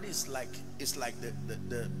 and that is like, it's like the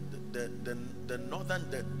northern,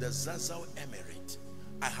 the Zazao Emirate.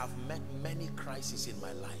 I have met many crises in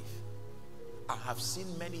my life. I have seen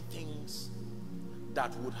many things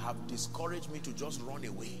that would have discouraged me to just run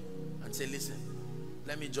away and say, listen,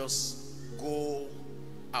 let me just go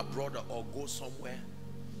abroad or go somewhere.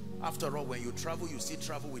 After all, when you travel, you still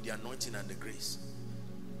travel with the anointing and the grace.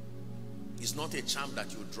 It's not a charm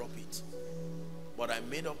that you drop it. But I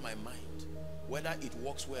made up my mind, whether it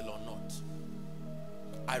works well or not.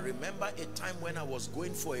 I remember a time when I was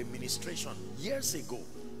going for a ministration years ago.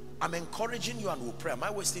 I'm encouraging you and we'll pray. Am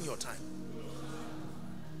I wasting your time?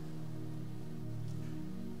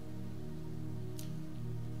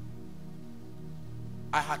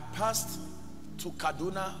 I had passed to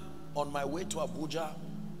Kaduna on my way to Abuja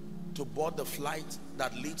to board the flight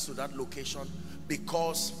that leads to that location,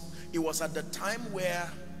 because it was at the time where,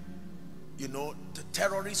 you know, the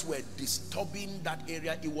terrorists were disturbing that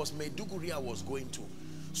area. It was Maiduguri I was going to.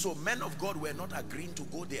 So men of God were not agreeing to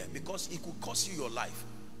go there because it could cost you your life,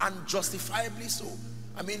 and justifiably so.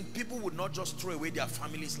 I mean, people would not just throw away their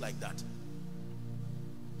families like that.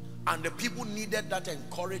 And the people needed that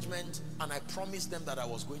encouragement, and I promised them that I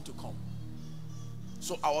was going to come.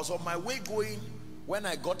 So I was on my way going when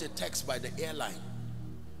I got a text by the airline,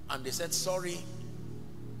 and they said, sorry,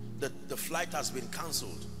 the flight has been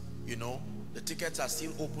cancelled. You know, the tickets are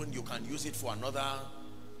still open. You can use it for another,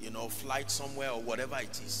 you know, flight somewhere or whatever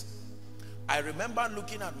it is. I remember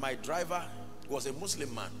looking at my driver. He was a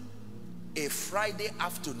Muslim man. A Friday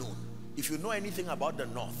afternoon. If you know anything about the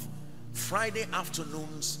north, Friday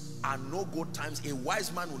afternoons are no good times. A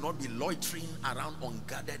wise man will not be loitering around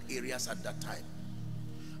unguarded areas at that time.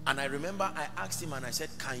 And I remember I asked him and I said,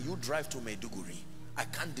 can you drive to Maiduguri? I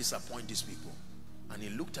can't disappoint these people. And he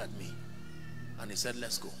looked at me and he said,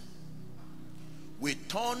 let's go. We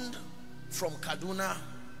turned from Kaduna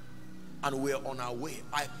and we were on our way.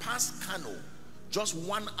 I passed Kano just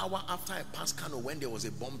 1 hour after I passed Kano when there was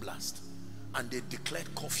a bomb blast and they declared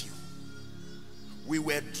curfew. We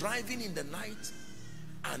were driving in the night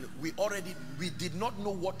and we did not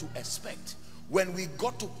know what to expect. When we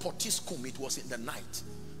got to Potiskum, it was in the night.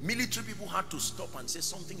 Military people had to stop and say,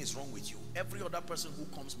 something is wrong with you. Every other person who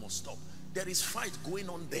comes must stop. There is fight going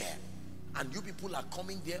on there, and you people are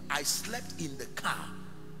coming there. I slept in the car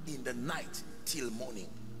in the night till morning,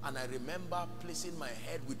 and I remember placing my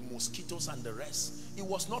head with mosquitoes and the rest. It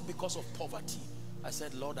was not because of poverty. I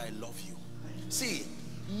said, Lord, I love you. See,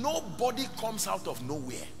 nobody comes out of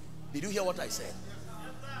nowhere. Did you hear what I said?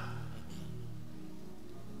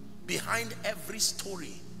 Behind every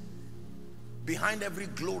story, behind every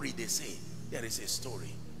glory, they say, there is a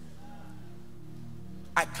story.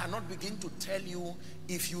 I cannot begin to tell you.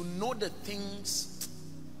 If you know the things,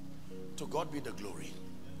 to God be the glory.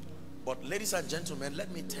 But ladies and gentlemen,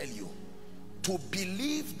 let me tell you, to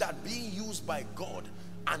believe that being used by God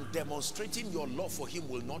and demonstrating your love for him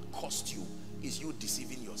will not cost you is you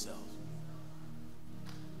deceiving yourself.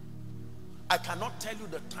 I cannot tell you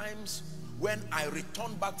the times when I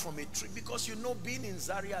returned back from a trip, because you know, being in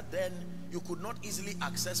Zaria then, you could not easily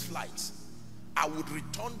access flights. I would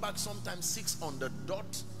return back sometimes 6 on the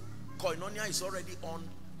dot. Koinonia is already on,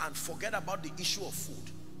 and forget about the issue of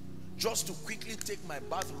food. Just to quickly take my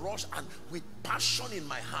bath, rush, and with passion in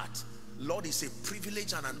my heart, Lord, it's a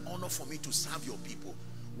privilege and an honor for me to serve your people.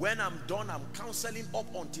 When I'm done, I'm counseling up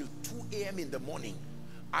until 2 a.m. in the morning.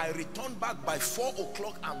 I return back by 4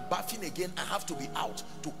 o'clock. I'm bathing again. I have to be out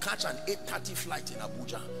to catch an 8:30 flight in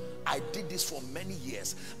Abuja. I did this for many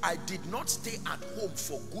years. I did not stay at home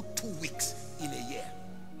for good 2 weeks in a year.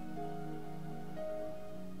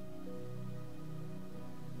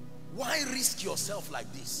 Why risk yourself like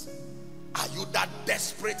this? Are you that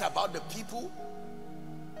desperate about the people?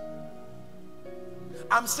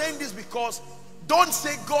 I'm saying this because don't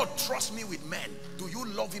say, God, trust me with men. Do you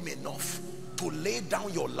love him enough to lay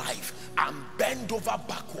down your life and bend over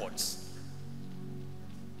backwards?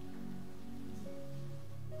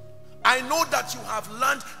 I know that you have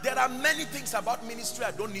learned. There are many things about ministry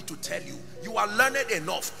I don't need to tell you. You are learned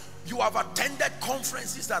enough. You have attended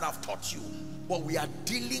conferences that have taught you. But we are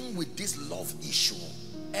dealing with this love issue.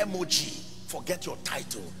 MOG, forget your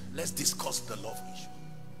title. Let's discuss the love issue.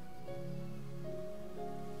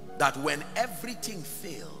 That when everything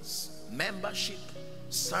fails, membership,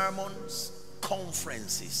 sermons,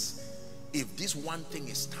 conferences, if this one thing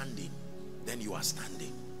is standing, then you are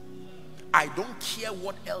standing. I don't care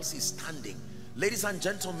what else is standing. Ladies and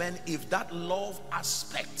gentlemen, if that love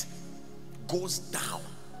aspect goes down,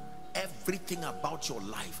 everything about your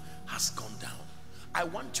life has gone down. I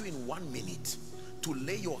want you in 1 minute to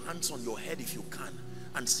lay your hands on your head if you can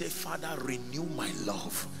and say, Father, renew my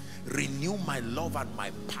love. Renew my love and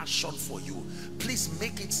my passion for you. Please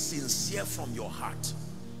make it sincere from your heart.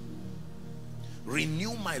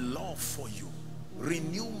 Renew my love for you.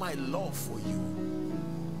 Renew my love for you.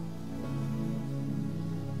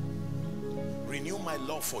 Renew my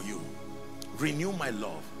love for you. Renew my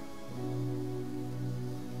love.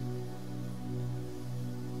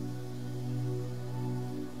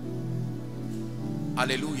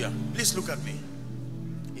 Hallelujah. Please look at me.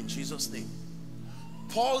 In Jesus' name.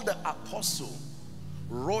 Paul the apostle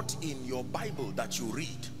wrote in your Bible that you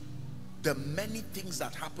read the many things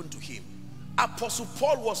that happened to him. Apostle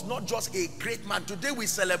Paul was not just a great man. Today we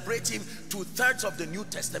celebrate him 2/3 of the New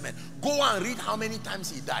Testament. Go and read how many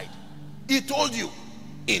times he died. He told you,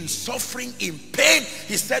 in suffering, in pain,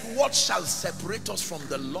 he said, what shall separate us from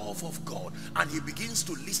the love of God? And he begins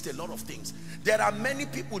to list a lot of things. There are many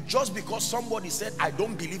people, just because somebody said, I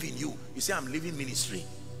don't believe in you, you say, I'm leaving ministry.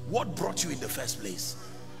 What brought you in the first place?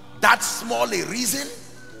 That small a reason?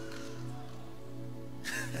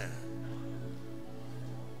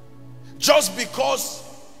 Just because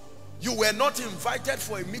you were not invited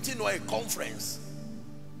for a meeting or a conference.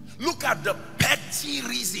 Look at the petty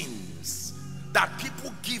reasons that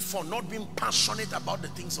people give for not being passionate about the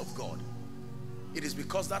things of God. It is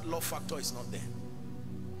because that love factor is not there.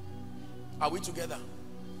 Are we together?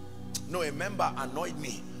 No, a member annoyed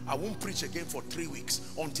me. I won't preach again for 3 weeks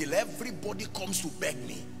until everybody comes to beg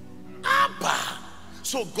me. Abba!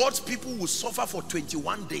 So God's people will suffer for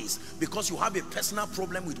 21 days because you have a personal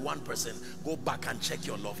problem with one person. Go back and check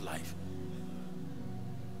your love life.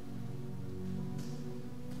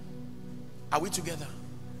 Are we together?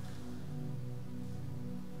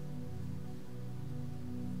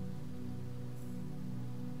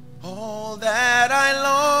 All that I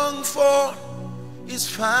long for is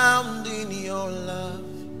found in your love.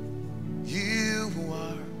 You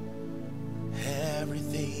are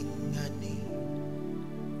everything I need.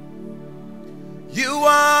 You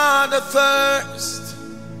are the thirst.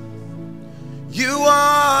 You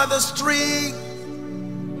are the strength.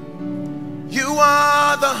 You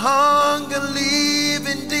are the hunger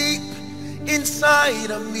living deep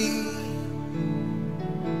inside of me.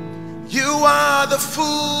 You are the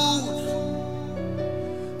food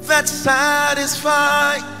that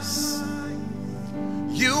satisfies.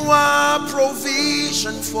 You are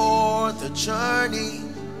provision for the journey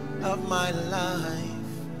of my life.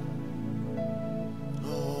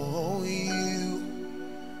 Oh, you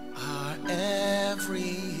are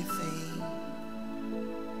everything.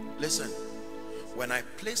 Listen, when I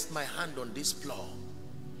placed my hand on this plow,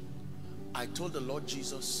 I told the Lord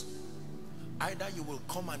Jesus, either you will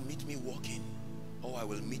come and meet me walking, or I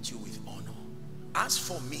will meet you with honor. As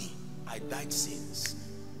for me, I died sins.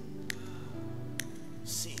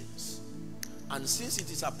 Sins. And since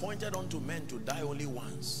it is appointed unto men to die only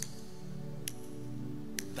once,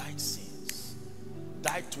 died sins.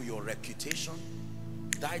 Died to your reputation,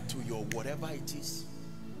 died to your whatever it is.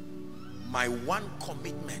 My one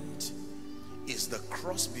commitment is the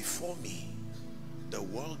cross before me, the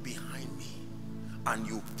world behind me. And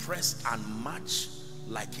you press and march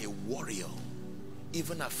like a warrior,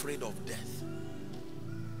 even afraid of death.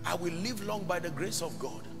 I will live long by the grace of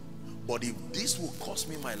God, but if this will cost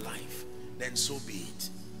me my life, then so be it.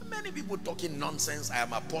 Many people talking nonsense. I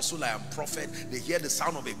am apostle, I am prophet. They hear the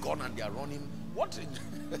sound of a gun and they are running. What?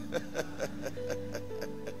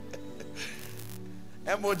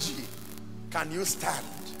 MOG, can you stand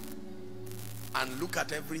and look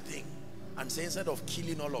at everything and say, instead of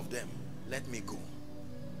killing all of them, let me go?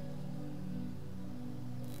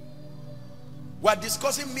 We're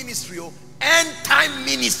discussing ministry, end time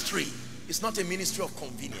ministry. It's not a ministry of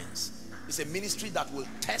convenience. It's a ministry that will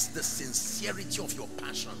test the sincerity of your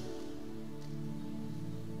passion.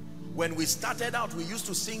 When we started out, we used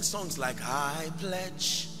to sing songs like, I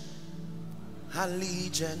pledge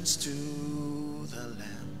allegiance to the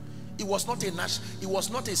Lamb. It was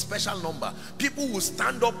not a special number. People will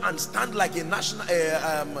stand up and stand like a national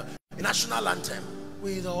anthem.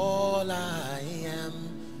 With all I am,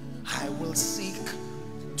 I will seek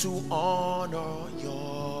to honor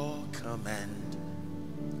your command.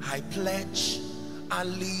 I pledge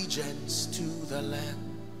allegiance to the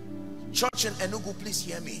Lamb. Church in Enugu, please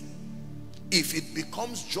hear me. If it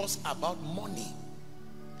becomes just about money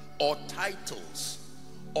or titles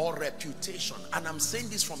or reputation, and I'm saying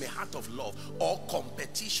this from a heart of love, or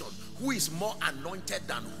competition, who is more anointed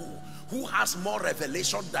than who has more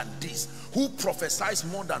revelation than this, who prophesies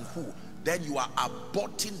more than who, then you are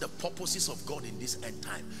aborting the purposes of God in this end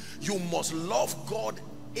time. You must love God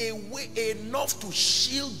enough to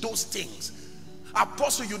shield those things.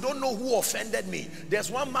 Apostle, you don't know who offended me.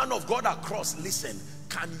 There's one man of God across. Listen,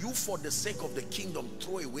 can you, for the sake of the kingdom,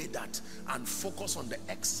 throw away that and focus on the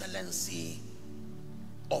excellency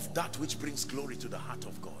of that which brings glory to the heart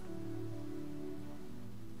of God?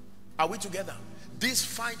 Are we together? This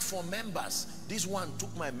fight for members, this one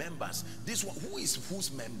took my members, this one, who is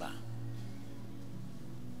whose member?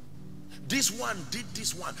 This one did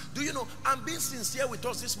this one. Do you know, I'm being sincere with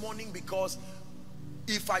us this morning, because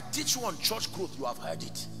if I teach you on church growth, you have heard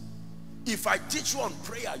it. If I teach you on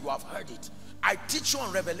prayer, you have heard it. I teach you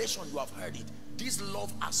on revelation, you have heard it. This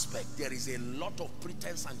love aspect, there is a lot of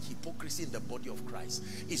pretense and hypocrisy in the body of Christ.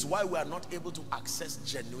 It's why we are not able to access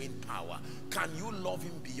genuine power. Can you love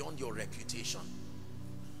him beyond your reputation?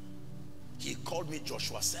 He called me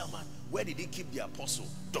Joshua Selman. Where did he keep the apostle?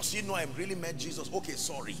 Does he know I really met Jesus? Okay,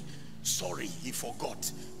 sorry, he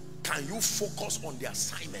forgot. Can you focus on the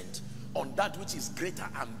assignment, on that which is greater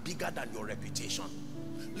and bigger than your reputation?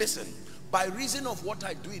 Listen, by reason of what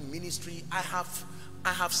I do in ministry, I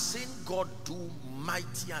have seen God do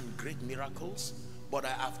mighty and great miracles, but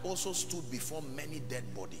I have also stood before many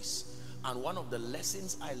dead bodies. And one of the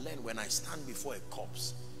lessons I learned when I stand before a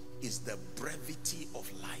corpse is the brevity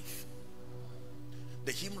of life.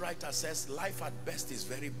 The hymn writer says, life at best is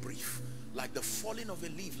very brief, like the falling of a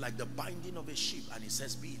leaf, like the binding of a sheep, and he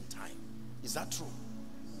says, be in time. Is that true?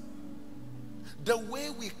 The way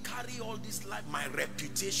we carry all this life, my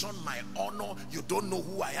reputation, my honor, you don't know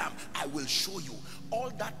who I am, I will show you. All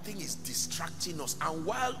that thing is distracting us. And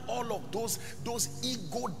while all of those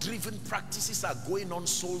ego-driven practices are going on,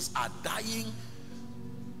 souls are dying,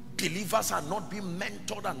 believers are not being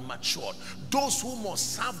mentored and matured. Those who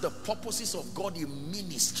must serve the purposes of God in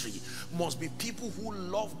ministry must be people who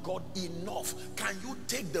love God enough. Can you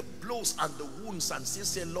take the blows and the wounds and still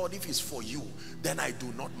say, Lord, if it's for you, then I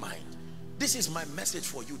do not mind? This is my message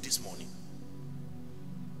for you this morning.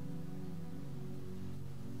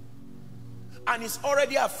 And it's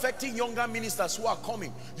already affecting younger ministers who are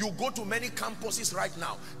coming. You go to many campuses right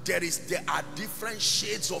now, there are different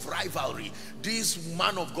shades of rivalry. This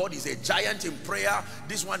man of God is a giant in prayer,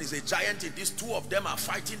 this one is a giant in this. Two of them are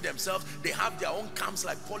fighting themselves. They have their own camps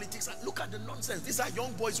like politics. And look at the nonsense. These are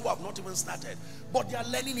young boys who have not even started, but they are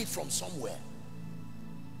learning it from somewhere.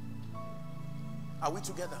 Are we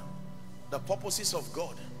together? The purposes of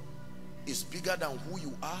God is bigger than who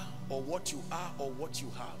you are or what you are or what you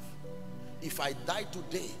have. If I die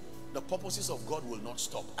today, the purposes of God will not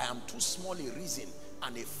stop. I am too small a reason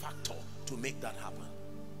and a factor to make that happen.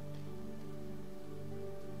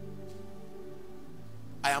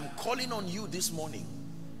 I am calling on you this morning,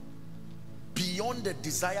 beyond the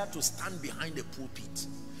desire to stand behind a pulpit,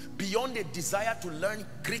 beyond the desire to learn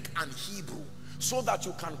Greek and Hebrew, so that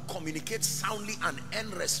you can communicate soundly and earn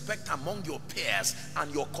respect among your peers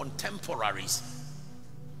and your contemporaries.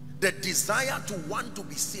 The desire to want to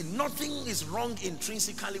be seen. Nothing is wrong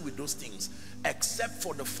intrinsically with those things, except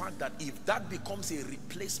for the fact that if that becomes a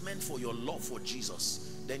replacement for your love for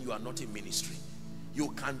Jesus, then you are not in ministry. You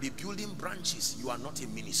can be building branches, you are not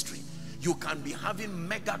in ministry. You can be having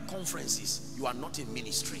mega conferences, you are not in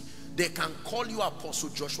ministry. They can call you Apostle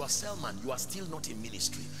Joshua Selman, you are still not in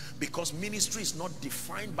ministry, because ministry is not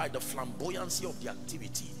defined by the flamboyancy of the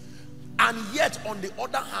activity. And yet, on the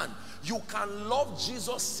other hand, you can love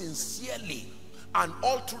Jesus sincerely, and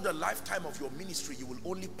all through the lifetime of your ministry, you will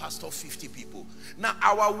only pastor 50 people. Now,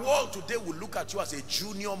 our world today will look at you as a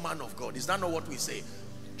junior man of God. Is that not what we say?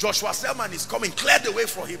 Joshua Selman is coming, clear the way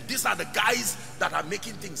for him. These are the guys that are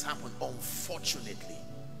making things happen, unfortunately.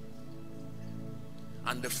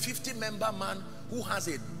 And the 50-member man who has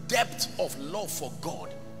a depth of love for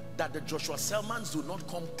God that the Joshua Selmans do not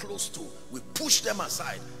come close to, we push them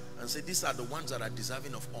aside and say these are the ones that are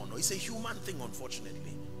deserving of honor. It's a human thing,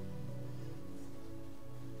 unfortunately.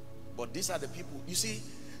 But these are the people. You see,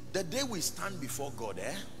 the day we stand before God,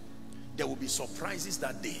 there will be surprises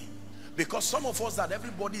that day. Because some of us that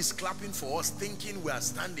everybody is clapping for us, thinking we are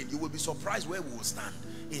standing, you will be surprised where we will stand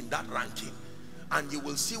in that ranking. And you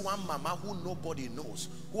will see one mama who nobody knows,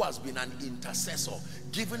 who has been an intercessor,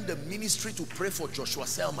 given the ministry to pray for Joshua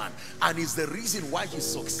Selman, and is the reason why he's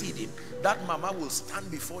succeeding. That mama will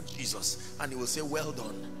stand before Jesus and he will say, well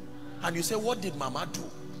done. And you say, what did mama do?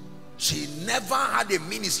 She never had a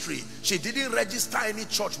ministry. She didn't register any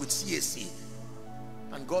church with CAC.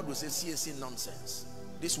 And God will say, CAC nonsense.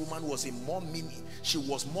 This woman was she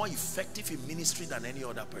was more effective in ministry than any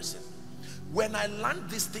other person. When I learned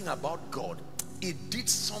this thing about God, it did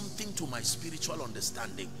something to my spiritual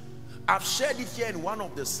understanding. I've shared it here in one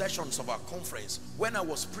of the sessions of our conference when I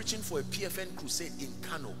was preaching for a PFN crusade in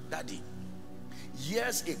Kano, Daddy,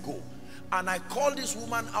 years ago. And I called this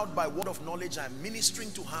woman out by word of knowledge. I'm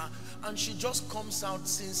ministering to her, and she just comes out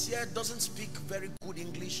sincere, doesn't speak very good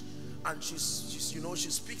English, and she's you know, she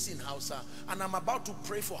speaks in Hausa, and I'm about to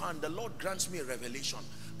pray for her, and the Lord grants me a revelation.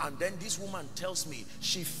 And then this woman tells me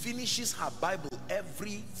she finishes her Bible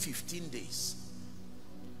every 15 days.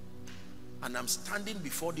 And I'm standing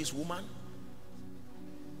before this woman.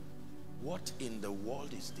 What in the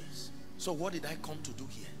world is this? So what did I come to do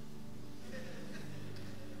here?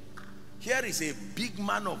 Here is a big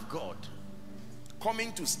man of God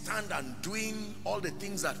coming to stand and doing all the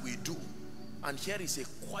things that we do. And here is a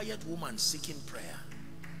quiet woman seeking prayer.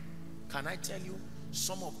 Can I tell you,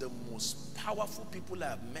 some of the most powerful people I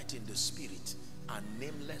have met in the spirit are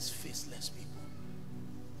nameless, faceless people.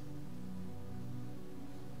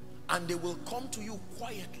 And they will come to you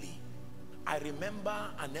quietly. I remember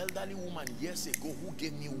an elderly woman years ago who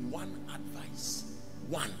gave me one advice.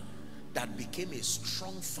 One. That became a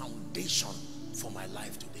strong foundation for my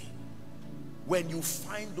life today. When you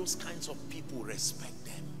find those kinds of people, respect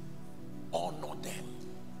them, honor them.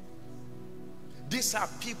 These are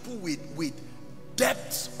people with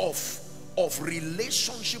depths of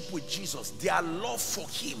relationship with Jesus, their love for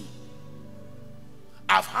him.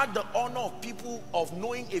 I've had the honor of people, of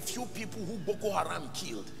knowing a few people who Boko Haram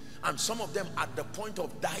killed, and some of them at the point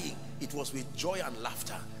of dying, it was with joy and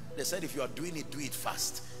laughter. They said, if you are doing it, do it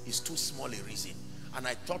fast. It's too small a reason. And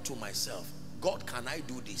I thought to myself, God, can I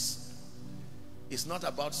do this? It's not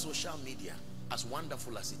about social media, as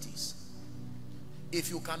wonderful as it is. If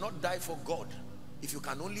you cannot die for God, if you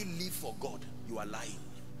can only live for God, you are lying.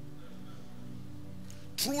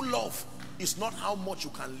 True love is not how much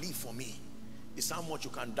you can live for me. It's how much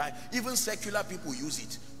you can die. Even secular people use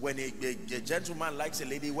it. When a gentleman likes a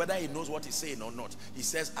lady, whether he knows what he's saying or not, he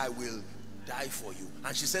says, I will die for you.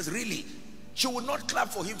 And she says, really? She will not clap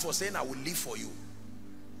for him for saying, I will live for you.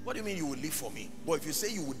 What do you mean you will live for me? But if you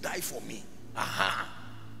say you will die for me, aha.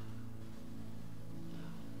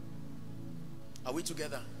 Are we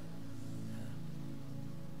together?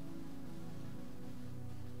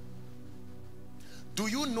 Do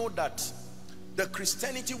you know that the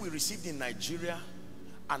Christianity we received in Nigeria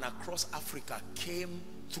and across Africa came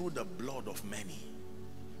through the blood of many?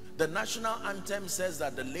 The national anthem says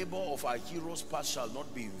that the labor of our heroes past shall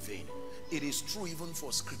not be in vain. It is true even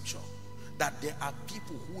for scripture, that there are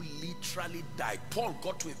people who literally died. Paul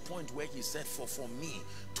got to a point where he said, for me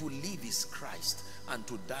to live is Christ and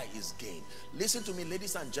to die is gain. Listen to me,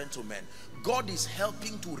 ladies and gentlemen. God is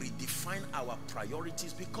helping to redefine our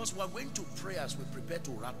priorities, because we're going to pray as we prepare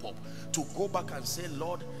to wrap up, to go back and say,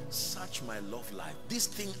 Lord, search my love life. This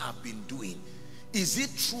thing I've been doing, is it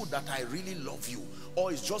true that I really love you,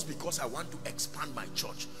 or is just because I want to expand my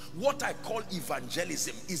church? What I call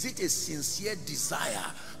evangelism, is it a sincere desire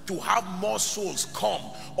to have more souls come,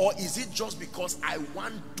 or is it just because I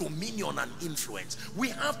want dominion and influence? We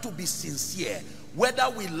have to be sincere, whether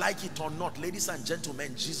we like it or not. Ladies and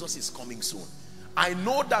gentlemen, Jesus is coming soon. I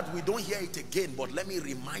know that we don't hear it again, but let me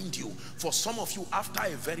remind you, for some of you, after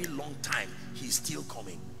a very long time, he's still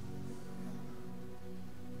coming.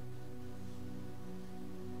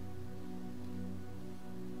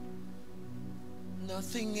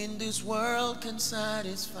 Nothing in this world can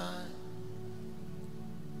satisfy.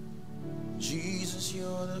 Jesus,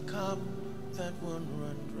 you're the cup that won't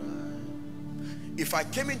run dry. If I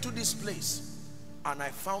came into this place and I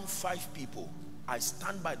found 5 people, I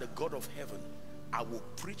stand by the God of heaven, I will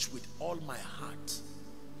preach with all my heart.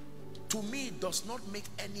 To me, it does not make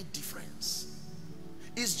any difference.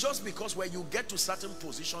 It's just because when you get to certain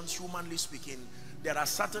positions, humanly speaking, there are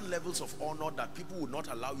certain levels of honor that people will not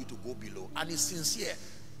allow you to go below. And it's sincere.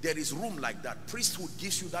 There is room like that. Priesthood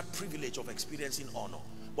gives you that privilege of experiencing honor.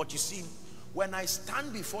 But you see, when I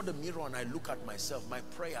stand before the mirror and I look at myself, my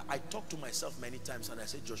prayer, I talk to myself many times and I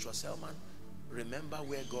say, Joshua Selman, remember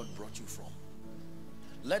where God brought you from.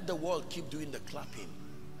 Let the world keep doing the clapping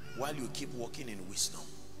while you keep walking in wisdom.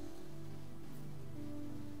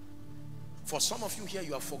 For some of you here,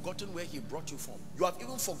 you have forgotten where he brought you from. You have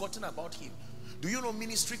even forgotten about him. Do you know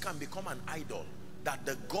ministry can become an idol? That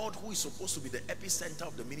the God who is supposed to be the epicenter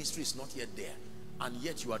of the ministry is not yet there, and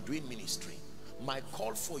yet you are doing ministry. My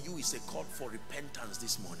call for you is a call for repentance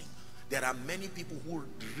this morning. There are many people who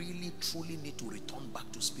really truly need to return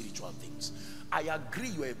back to spiritual things. I agree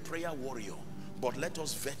you're a prayer warrior, but let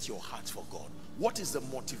us vet your heart for God. What is the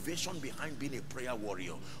motivation behind being a prayer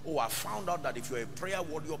warrior? Oh, I found out that if you're a prayer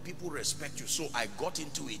warrior, people respect you, so I got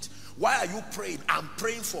into it. Why are you praying? I'm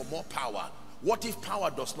praying for more power. What if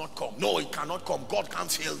power does not come? No, it cannot come. God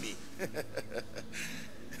can't fail me.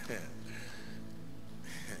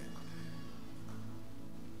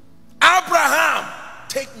 Abraham,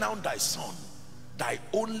 take now thy son, thy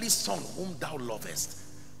only son whom thou lovest,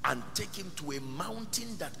 and take him to a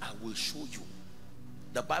mountain that I will show you.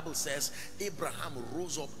 The Bible says Abraham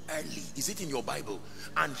rose up early. Is it in your Bible?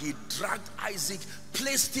 And he dragged Isaac,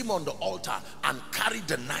 placed him on the altar, and carried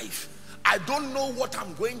the knife. I don't know what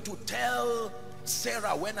I'm going to tell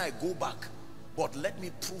Sarah when I go back, but let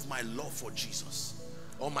me prove my love for Jesus,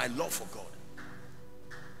 or my love for God.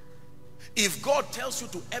 If God tells you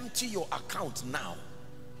to empty your account now,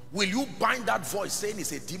 will you bind that voice saying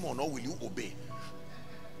it's a demon, or will you obey?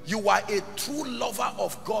 You are a true lover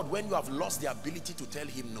of God when you have lost the ability to tell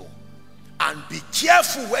him no. And be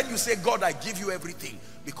careful when you say, God, I give you everything,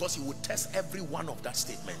 because he will test every one of that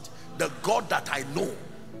statement. The God that I know.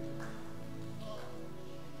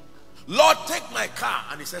 Lord, take my car.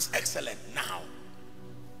 And he says, excellent, now.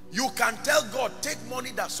 You can tell God, take money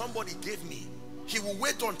that somebody gave me. He will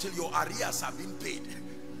wait until your arrears have been paid.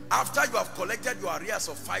 After you have collected your arrears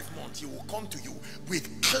of 5 months, he will come to you with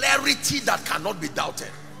clarity that cannot be doubted.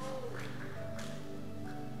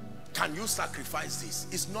 Can you sacrifice this?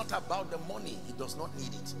 It's not about the money. He does not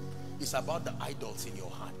need it. It's about the idols in your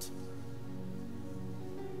heart.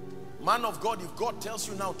 Man of God, if God tells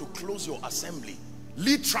you now to close your assembly,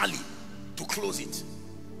 literally to close it.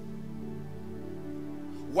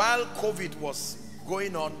 While COVID was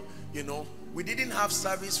going on, you know, we didn't have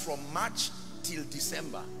service from March till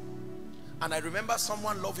December. And I remember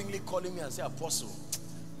someone lovingly calling me and saying, Apostle,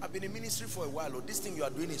 I've been in ministry for a while. Oh, this thing you are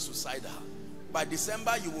doing is suicidal. By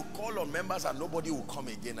December, you will call on members and nobody will come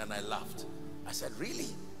again. And I laughed. I said, really?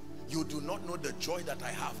 You do not know the joy that I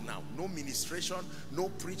have now. No ministration, no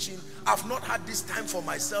preaching. I've not had this time for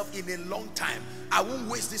myself in a long time. I won't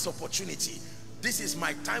waste this opportunity. This is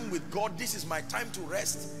my time with God. This is my time to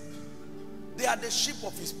rest. They are the sheep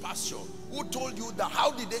of his pasture. Who told you that?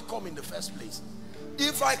 How did they come in the first place?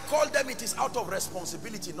 If I call them, it is out of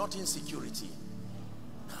responsibility, not insecurity.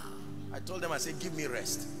 I told them, I said, give me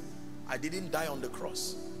rest. I didn't die on the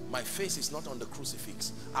cross. My face is not on the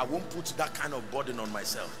crucifix. I won't put that kind of burden on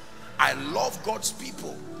myself. I love God's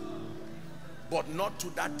people, but not to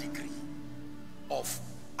that degree of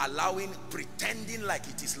pretending like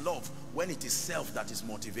it is love when it is self that is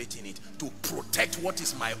motivating it, to protect what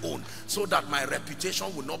is my own so that my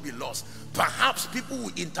reputation will not be lost. Perhaps people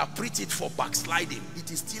will interpret it for backsliding.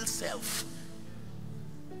 It is still self.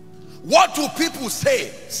 What do people say?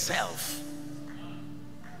 Self.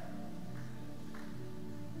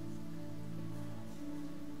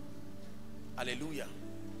 Hallelujah.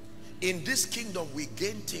 In this kingdom, we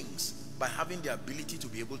gain things by having the ability to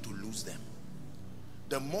be able to lose them.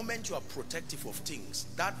 The moment you are protective of things,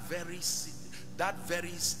 that very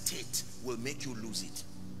state will make you lose it.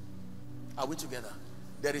 Are we together?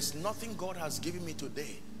 There is nothing God has given me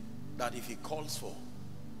today that if he calls for,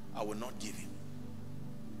 I will not give him.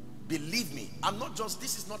 Believe me, I'm not just,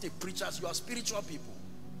 this is not a preacher's, you are spiritual people.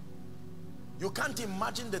 You can't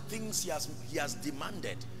imagine the things he has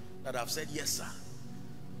demanded that I've said, yes sir.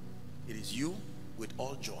 It is you with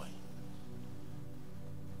all joy.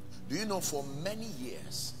 Do you know, for many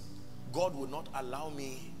years, God would not allow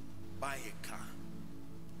me buy a car.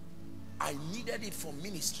 I needed it for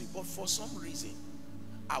ministry, but for some reason,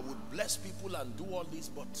 I would bless people and do all this.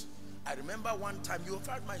 But I remember one time, you have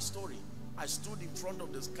heard my story. I stood in front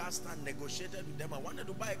of this car stand, negotiated with them. I wanted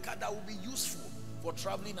to buy a car that would be useful for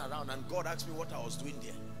traveling around, and God asked me what I was doing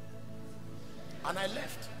there. And I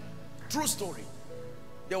left. True story.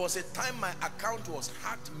 There was a time my account was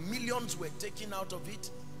hacked, millions were taken out of it,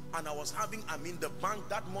 and I was having, the bank,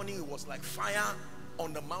 that money was like fire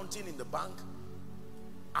on the mountain in the bank.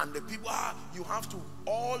 And the people, you have to,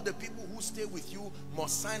 all the people who stay with you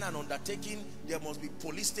must sign an undertaking. There must be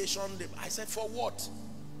police station. I said, for what?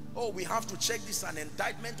 Oh, we have to check this, an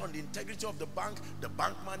indictment on the integrity of the bank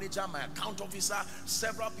manager, my account officer,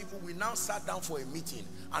 several people. We now sat down for a meeting,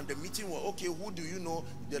 and the meeting was, okay, who do you know,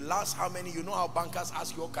 the last how many, you know how bankers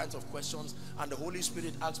ask you all kinds of questions, and the Holy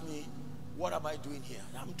Spirit asked me, what am I doing here?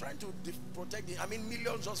 I'm trying to protect it.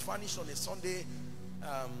 Millions just vanished on a Sunday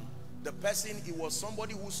The person, it was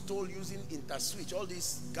somebody who stole using InterSwitch, all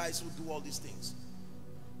these guys who do all these things.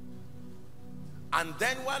 And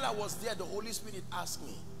then while I was there, the Holy Spirit asked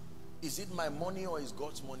me, is it my money or is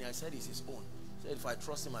God's money? I said, it's his own. He said, if I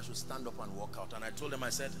trust him, I should stand up and walk out. And I told him, I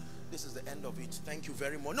said, this is the end of it. Thank you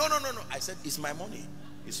very much. No. I said, it's my money.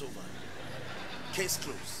 It's over. Case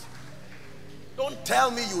closed. Don't tell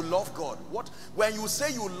me you love God. When you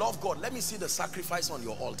say you love God, let me see the sacrifice on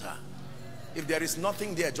your altar. If there is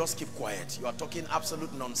nothing there, just keep quiet. You are talking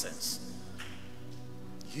absolute nonsense.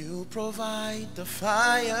 You provide the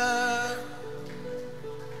fire,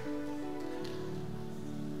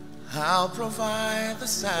 I'll provide the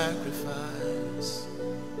sacrifice.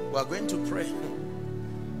 We are going to pray.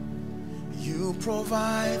 You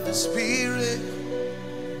provide the Spirit,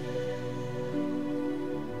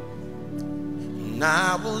 and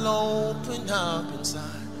I will open up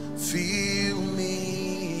inside. Fill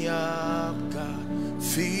me up, God.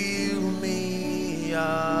 Fill me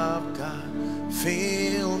up, God.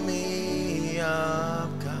 Fill me up,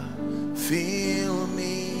 God. Fill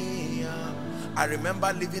me up. I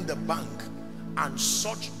remember leaving the bank, and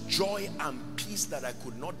such joy and peace that I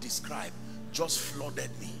could not describe just flooded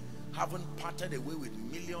me. Haven't parted away with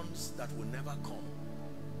millions that will never come.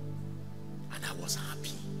 And I was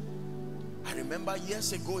happy. I remember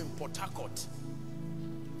years ago in Port Harcourt,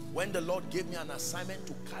 when the Lord gave me an assignment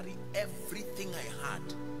to carry everything I had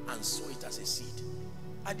and sow it as a seed.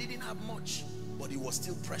 I didn't have much, but it was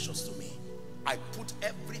still precious to me. I put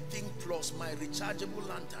everything plus my rechargeable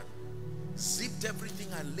lantern, zipped everything,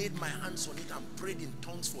 and laid my hands on it and prayed in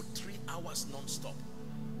tongues for 3 hours non-stop.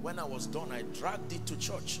 When I was done, I dragged it to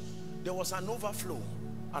church. There was an overflow,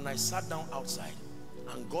 and I sat down outside,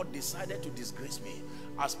 and God decided to disgrace me.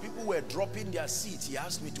 As people were dropping their seats, he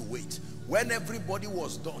asked me to wait. When everybody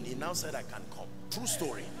was done, he now said I can come. True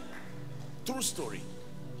story. True story.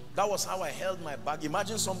 That was how I held my bag.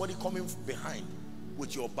 Imagine somebody coming behind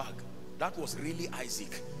with your bag. That was really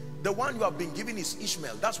Isaac. The one you have been giving is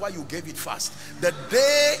Ishmael. That's why you gave it fast. The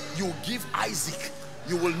day you give Isaac,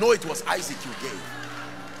 you will know it was Isaac you gave.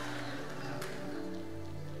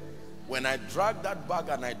 When I dragged that bag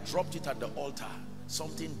and I dropped it at the altar,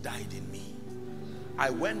 something died in me. I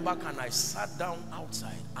went back and I sat down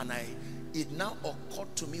outside, and it now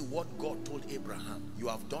occurred to me what God told Abraham. You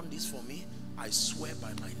have done this for me, I swear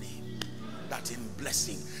by my name, that in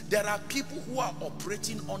blessing. There are people who are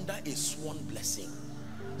operating under a sworn blessing.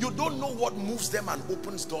 You don't know what moves them and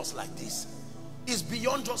opens doors like this. It's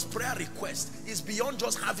beyond just prayer request. It's beyond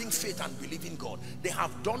just having faith and believing God. They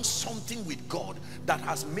have done something with God that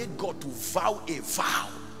has made God to vow a vow.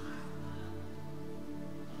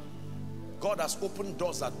 God has opened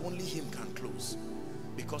doors that only him can close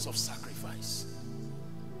because of sacrifice.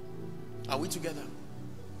 Are we together?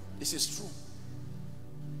 This is true.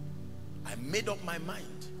 I made up my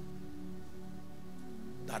mind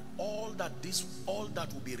that all that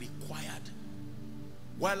will be required.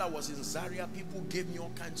 While I was in Zaria, people gave me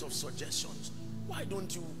all kinds of suggestions. Why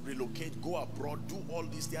don't you relocate, go abroad, do all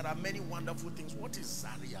this? There are many wonderful things. What is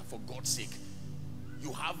Zaria, for God's sake?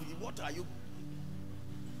 What are you?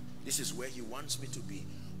 This is where he wants me to be.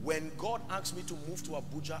 When God asked me to move to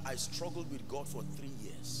Abuja, I struggled with God for 3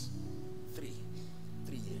 years. Three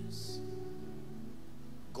years.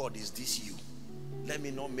 God, is this you? Let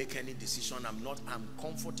me not make any decision. I'm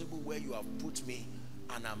comfortable where you have put me,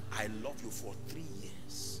 and I love you for 3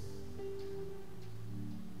 years.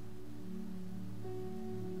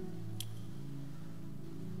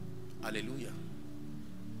 Hallelujah.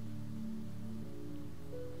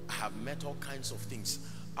 I have met all kinds of things.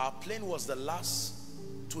 Our plane was the last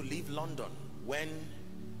to leave London when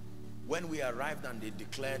we arrived and they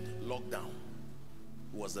declared lockdown.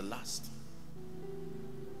 It was the last.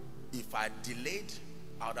 If I delayed,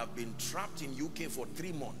 I would have been trapped in UK for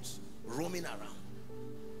 3 months, roaming around.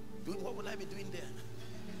 What will I be doing there?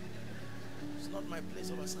 It's not my place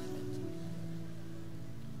of assignment.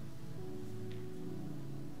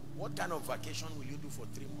 What kind of vacation will you do for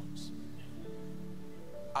 3 months?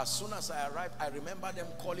 As soon as I arrived, I remember them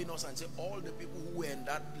calling us and say, all the people who were in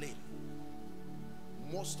that plane,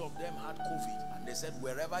 most of them had COVID, and they said,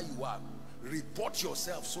 wherever you are, report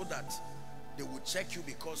yourself so that they would check you,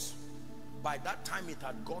 because by that time it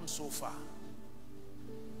had gone so far.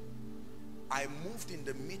 I moved in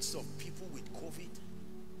the midst of people with COVID.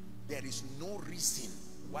 There is no reason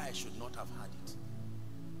why I should not have had it.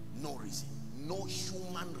 No reason. No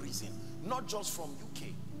human reason. Not just from UK.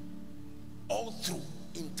 All through,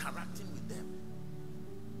 interacting with them.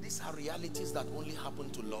 These are realities that only happen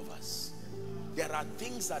to lovers. There are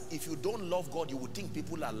things that if you don't love God, you would think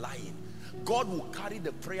people are lying. God will carry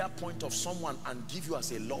the prayer point of someone and give you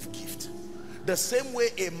as a love gift. The same way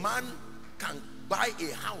a man can buy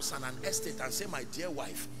a house and an estate and say, my dear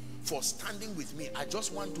wife, for standing with me, I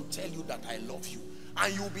just want to tell you that I love you.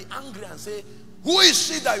 And you'll be angry and say, who is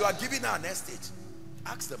she that you are giving her an estate?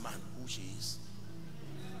 Ask the man who she is.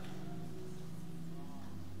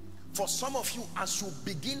 For some of you, as you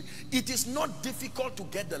begin, it is not difficult to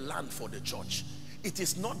get the land for the church. It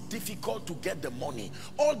is not difficult to get the money.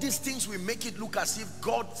 All these things will make it look as if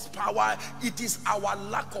God's power, it is our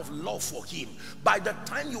lack of love for him. By the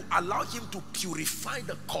time you allow him to purify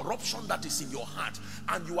the corruption that is in your heart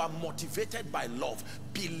and you are motivated by love,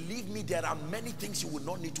 believe me, there are many things you will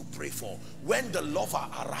not need to pray for. When the lover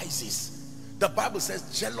arises, the Bible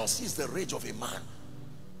says jealousy is the rage of a man.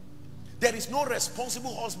 There is no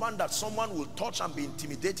responsible husband that someone will touch and be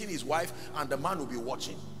intimidating his wife and the man will be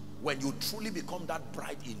watching. When you truly become that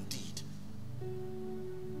bride indeed,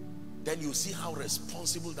 then you see how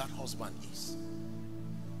responsible that husband is.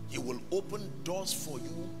 He will open doors for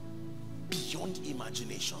you beyond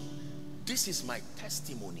imagination. This is my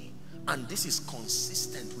testimony, and this is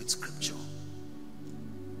consistent with scripture.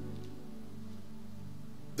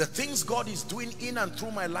 The things God is doing in and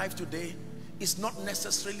through my life today is not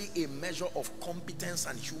necessarily a measure of competence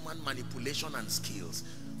and human manipulation and skills.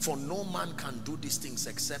 For no man can do these things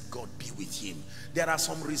except God be with him. There are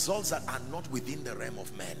some results that are not within the realm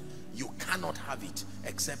of men. You cannot have it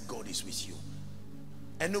except God is with you.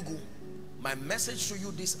 Enugu, my message to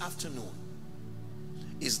you this afternoon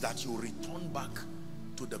is that you return back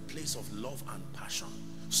to the place of love and passion.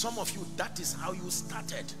 Some of you, that is how you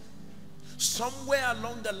started. Somewhere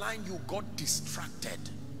along the line you got distracted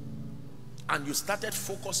and you started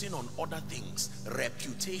focusing on other things,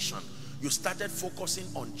 reputation. You started focusing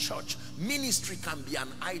on church. Ministry can be an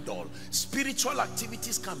idol. Spiritual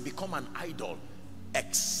activities can become an idol,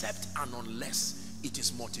 except and unless it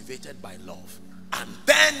is motivated by love. And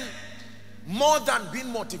then, more than being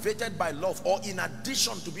motivated by love, or in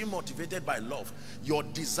addition to being motivated by love, your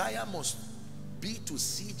desire must be to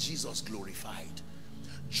see Jesus glorified.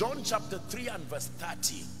 John chapter 3 and verse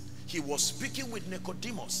 30, he was speaking with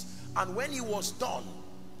Nicodemus, and when he was done,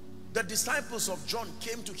 the disciples of John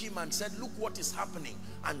came to him and said, look what is happening.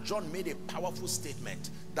 And John made a powerful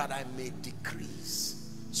statement, that I may decrease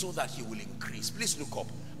so that he will increase. Please look up.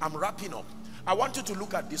 I'm wrapping up. I want you to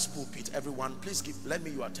look at this pulpit. Everyone, please lend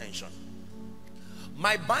me your attention.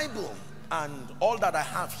 My Bible and all that I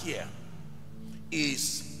have here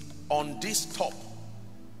is on this top.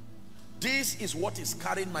 This is what is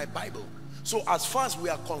carrying my Bible. So as far as we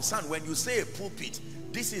are concerned, when you say a pulpit,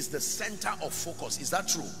 this is the center of focus. Is that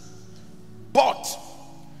true? But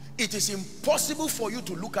it is impossible for you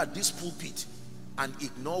to look at this pulpit and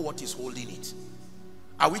ignore what is holding it.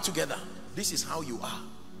 Are we together? This is how you are.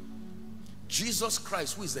 Jesus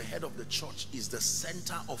Christ, who is the head of the church, is the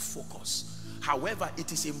center of focus. However,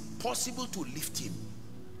 it is impossible to lift him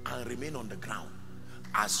and remain on the ground.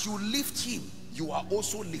 As you lift him, you are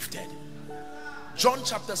also lifted. John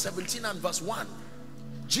chapter 17 and verse 1.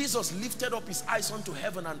 Jesus lifted up his eyes unto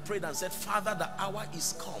heaven and prayed and said, Father, the hour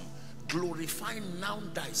is come. Glorify now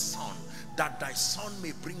thy Son, that thy Son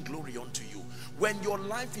may bring glory unto you. When your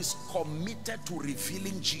life is committed to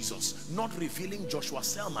revealing Jesus, not revealing Joshua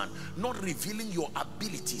Selman, not revealing your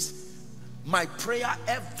abilities, my prayer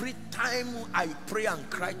every time I pray and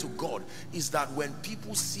cry to God is that when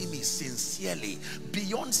people see me sincerely,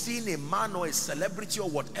 beyond seeing a man or a celebrity or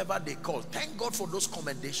whatever they call, thank God for those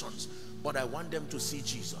commendations, but I want them to see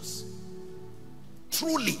Jesus.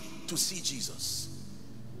 Truly to see Jesus.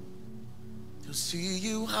 To see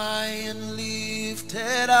you high and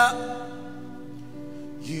lifted up,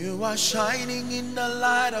 you are shining in the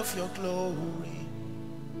light of your glory.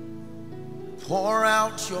 Pour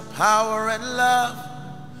out your power and love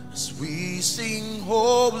as we sing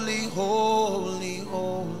holy, holy,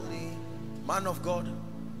 holy. Man of God,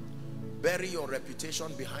 bury your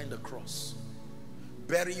reputation behind the cross.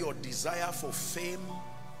 Bury your desire for fame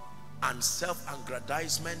and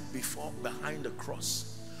self-aggrandizement behind the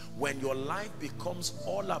cross. When your life becomes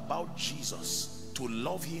all about Jesus, to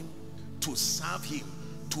love him, to serve him,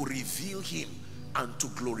 to reveal him, and to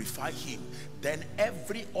glorify him, then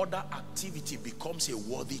every other activity becomes a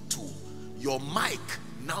worthy tool. Your mic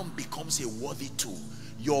now becomes a worthy tool.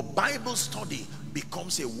 Your Bible study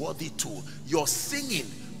becomes a worthy tool. Your singing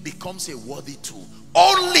becomes a worthy tool.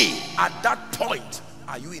 Only at that point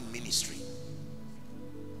are you in ministry.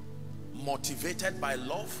 Motivated by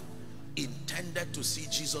love, intended to see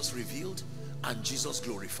Jesus revealed and Jesus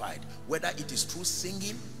glorified. Whether it is through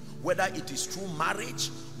singing, whether it is through marriage,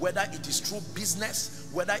 whether it is through business,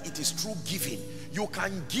 whether it is through giving. You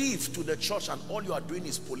can give to the church and all you are doing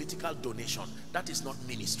is political donation. That is not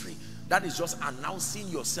ministry. That is just announcing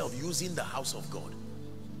yourself using the house of God.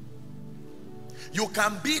 You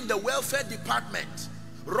can be in the welfare department,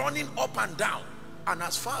 running up and down, and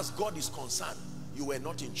as far as God is concerned, you were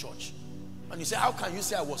not in church. And you say, how can you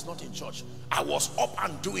say I was not in church? I was up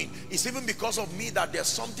and doing. It's even because of me that there's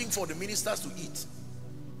something for the ministers to eat.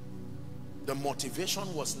 The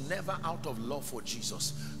motivation was never out of love for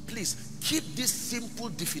Jesus. Please keep this simple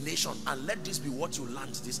definition and let this be what you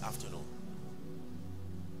learned this afternoon.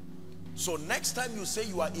 So next time you say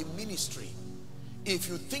you are in ministry, if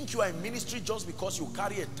you think you are in ministry just because you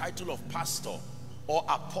carry a title of pastor or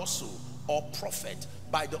apostle or prophet,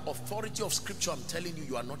 by the authority of scripture, I'm telling you,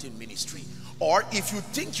 you are not in ministry. Or if you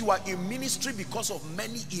think you are in ministry because of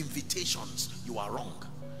many invitations, you are wrong.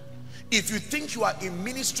 If you think you are in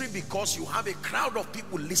ministry because you have a crowd of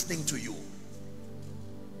people listening to you,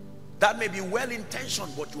 that may be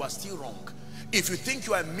well-intentioned, but you are still wrong. If you think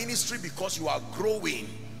you are in ministry because you are growing,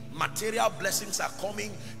 material blessings are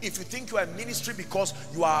coming. If you think you are in ministry because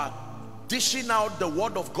you are dishing out the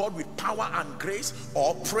word of God with power and grace,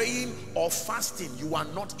 or praying or fasting, you are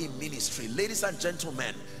not in ministry. Ladies and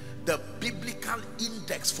gentlemen, the biblical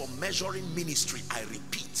index for measuring ministry, I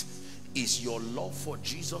repeat, is your love for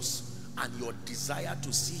Jesus and your desire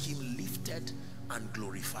to see him lifted and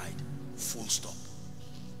glorified. Full stop.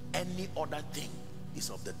 Any other thing is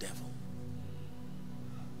of the devil.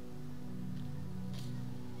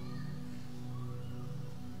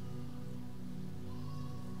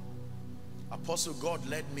 Apostle, God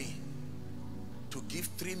led me to give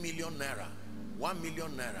 3 million naira, 1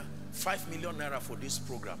 million naira, 5 million naira for this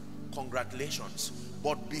program. Congratulations.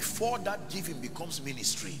 But before that giving becomes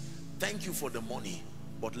ministry, thank you for the money,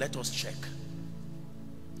 but let us check.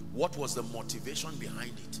 What was the motivation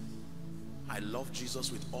behind it? I love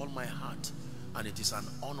Jesus with all my heart, and it is an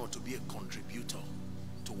honor to be a contributor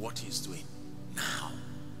to what he's doing. Now,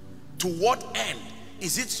 to what end?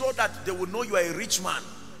 Is it so that they will know you are a rich man,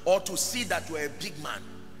 or to see that you are a big man?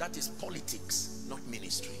 That is politics, not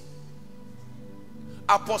ministry.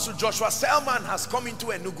 Apostle Joshua Selman has come into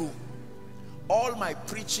Enugu. All my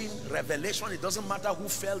preaching, revelation, it doesn't matter who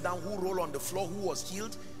fell down, who rolled on the floor, who was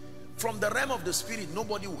healed. From the realm of the spirit,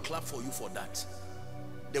 nobody will clap for you for that.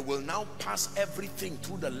 They will now pass everything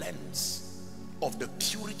through the lens of the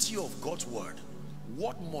purity of God's word.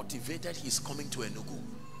 What motivated his coming to Enugu?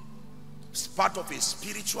 It's part of a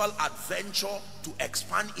spiritual adventure to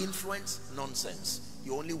expand influence? Nonsense.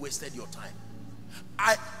 You only wasted your time.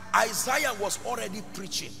 Isaiah was already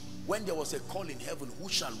preaching when there was a call in heaven, who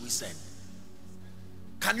shall we send?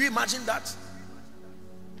 Can you imagine that?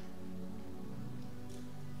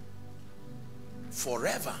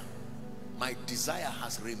 Forever, my desire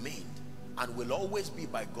has remained and will always be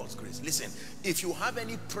by God's grace. Listen, if you have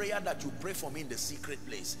any prayer that you pray for me in the secret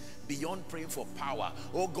place, beyond praying for power,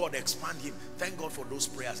 oh God, expand him, thank God for those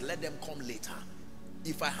prayers, let them come later.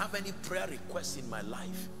 If I have any prayer requests in my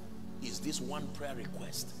life, is this one prayer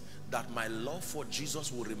request: that my love for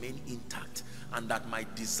Jesus will remain intact, and that my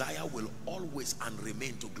desire will always and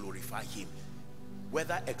remain to glorify him.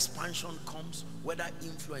 Whether expansion comes, whether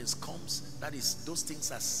influence comes, that is, those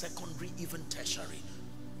things are secondary, even tertiary.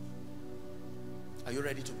 Are you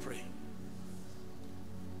ready to pray?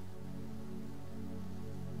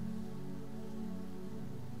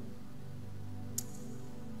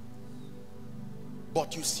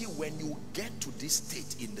 But you see, when you get to this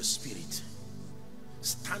state in the spirit,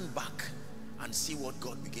 stand back and see what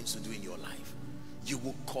God begins to do in your life. You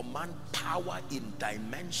will command power in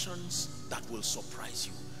dimensions that will surprise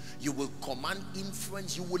you. You will command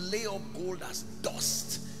influence. You will lay up gold as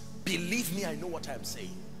dust. Believe me, I know what I'm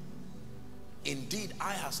saying. Indeed,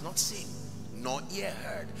 eye has not seen, nor ear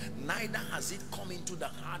heard, neither has it come into the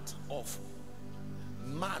heart of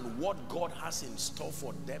man what God has in store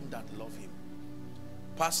for them that love him.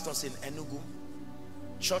 Pastors in Enugu,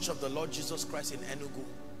 Church of the Lord Jesus Christ in Enugu,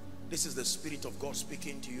 this is the Spirit of God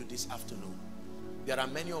speaking to you this afternoon. There are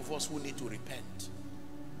many of us who need to repent.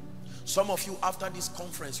 Some of you, after this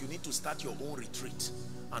conference, you need to start your own retreat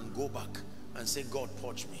and go back and say, God,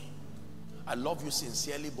 purge me. I love you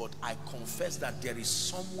sincerely, but I confess that there is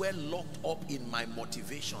somewhere locked up in my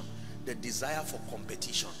motivation, the desire for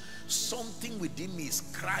competition. Something within me is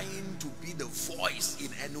crying to be the voice in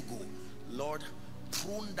Enugu. Lord,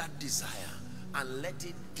 prune that desire and let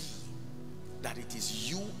it be that it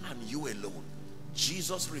is you and you alone.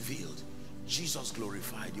 Jesus revealed, Jesus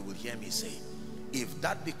glorified. You will hear me say, if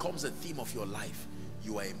that becomes the theme of your life,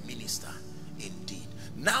 you are a minister indeed.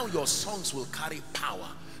 Now your songs will carry power.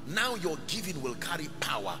 Now your giving will carry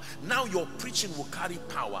power. Now your preaching will carry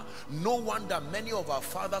power. No wonder many of our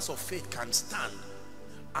fathers of faith can stand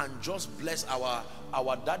and just bless.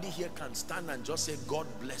 Our daddy here can stand and just say, God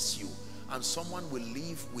bless you. And someone will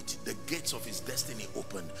leave with the gates of his destiny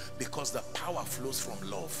open, because the power flows from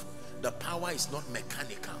love. The power is not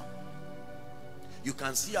mechanical. You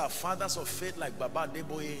can see our fathers of faith like Baba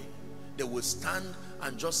Deboye. They will stand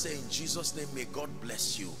and just say, in Jesus' name, may God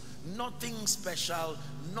bless you. Nothing special,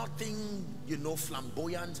 nothing, you know,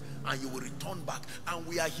 flamboyant, and you will return back. And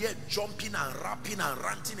we are here jumping and rapping and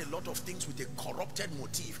ranting a lot of things with a corrupted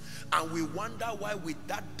motive. And we wonder why with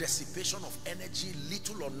that dissipation of energy,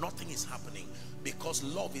 little or nothing is happening. Because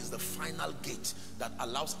love is the final gate that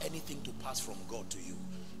allows anything to pass from God to you.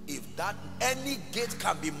 If that, any gate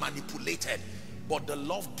can be manipulated, but the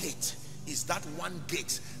love gate is that one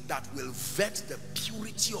gate that will vet the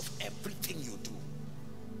purity of everything you do.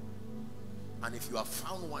 And if you are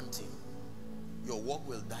found wanting, your work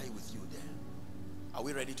will die with you there. Are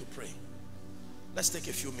we ready to pray? Let's take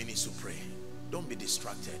a few minutes to pray. Don't be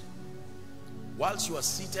distracted. Whilst you are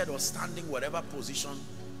seated or standing, whatever position,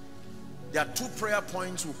 there are 2 prayer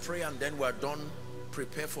points. We'll pray and then we're done.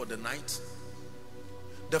 Prepare for the night.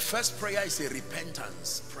 The first prayer is a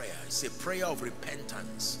repentance prayer. It's a prayer of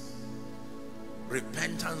repentance.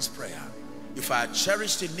 Repentance prayer. If I had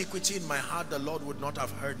cherished iniquity in my heart, the Lord would not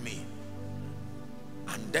have heard me.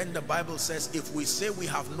 And then the Bible says, if we say we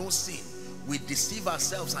have no sin, we deceive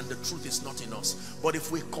ourselves and the truth is not in us. But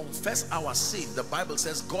if we confess our sin, the Bible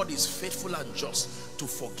says God is faithful and just to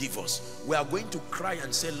forgive us. We are going to cry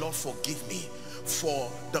and say, Lord, forgive me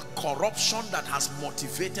for the corruption that has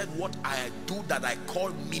motivated what I do that I call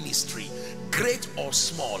ministry, great or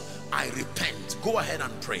small. I repent. Go ahead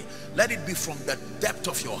and pray. Let it be from the depth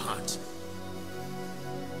of your heart.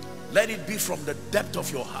 Let it be from the depth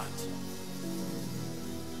of your heart.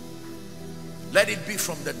 Let it be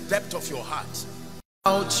from the depth of your heart.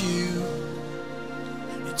 About you,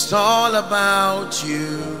 it's all about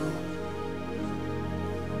you.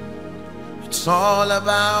 It's all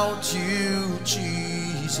about you,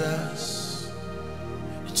 Jesus.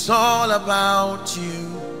 It's all about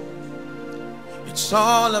you. It's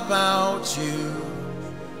all about you.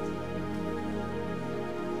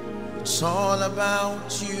 It's all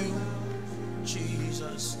about you,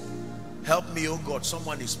 Jesus. Help me, oh God.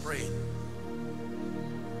 Someone is praying.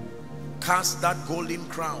 Cast that golden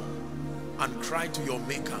crown and cry to your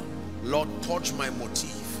maker, Lord, purge my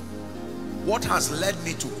motive. What has led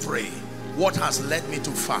me to pray? What has led me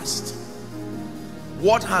to fast?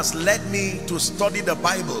 What has led me to study the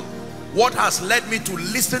Bible? What has led me to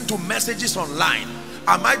listen to messages online?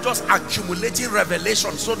 Am I just accumulating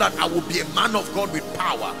revelation so that I will be a man of God with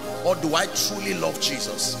power? Or do I truly love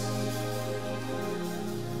Jesus?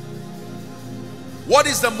 What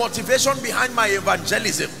is the motivation behind my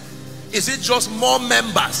evangelism? Is it just more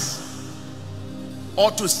members,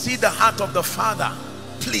 or to see the heart of the Father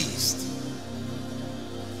pleased?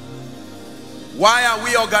 Why are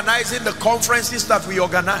we organizing the conferences that we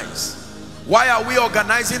organize? Why are we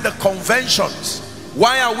organizing the conventions?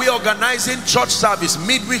 Why are we organizing church service,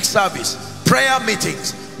 midweek service, prayer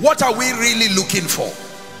meetings? What are we really looking for?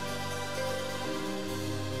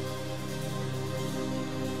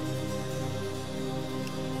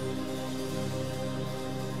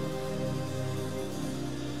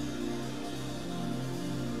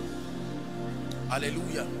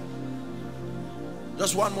 Hallelujah.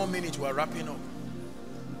 Just one more minute, we're wrapping up.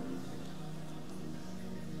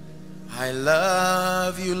 I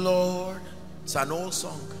love you, Lord. It's an old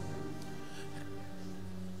song.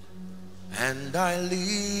 And I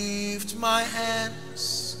lift my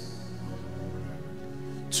hands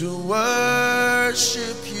to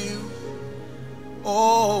worship you.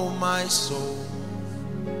 Oh, my soul,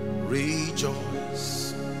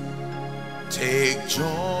 rejoice. Take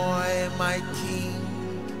joy, my King,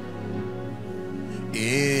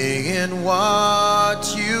 in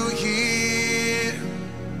what you hear.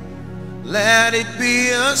 Let it be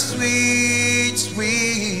a sweet,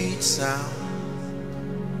 sweet sound.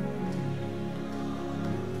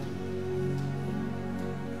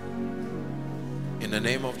 In the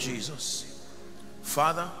name of Jesus.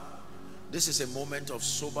 Father, this is a moment of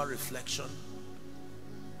sober reflection,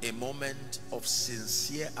 a moment of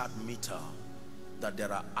sincere admittal that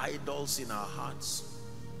there are idols in our hearts.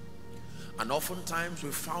 And oftentimes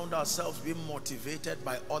we found ourselves being motivated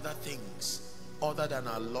by other things other than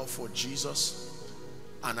our love for Jesus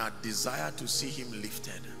and our desire to see him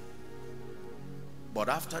lifted. But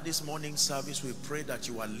after this morning service, we pray that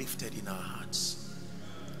you are lifted in our hearts.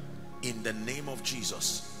 In the name of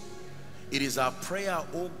Jesus. It is our prayer,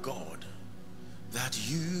 oh God, that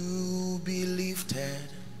you be lifted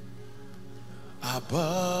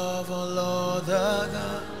above all other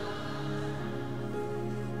gods.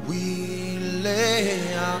 We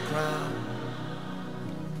lay our crown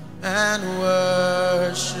and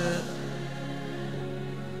worship.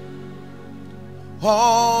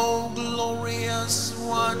 Oh, glorious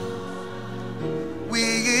one,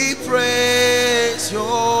 we praise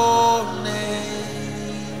your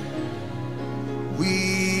name.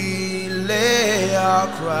 We lay our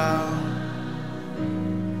crown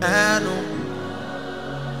and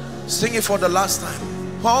sing it for the last time.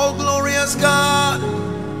 Oh, glorious God,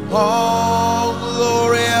 oh,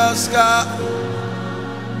 glorious God,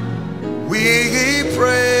 we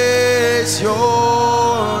praise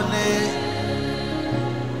your name.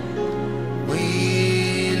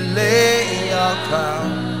 We lay our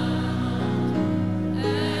crown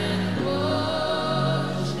and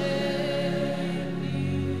worship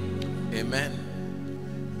you. Amen.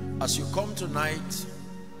 As you come tonight,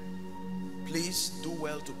 please do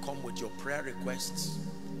well to come with your prayer requests.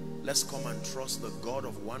 Let's come and trust the God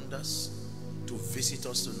of wonders to visit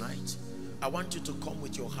us tonight. I want you to come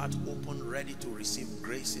with your heart open, ready to receive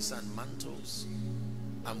graces and mantles.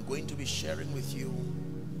 I'm going to be sharing with you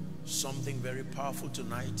something very powerful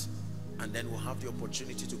tonight, and then we'll have the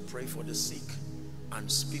opportunity to pray for the sick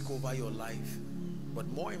and speak over your life, but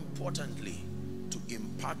more importantly, to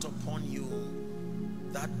impart upon you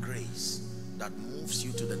that grace that moves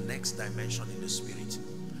you to the next dimension in the spirit.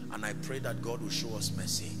 And I pray that God will show us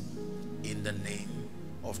mercy in the name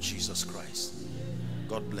of Jesus Christ.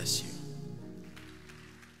 God bless you.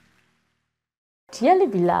 Dearly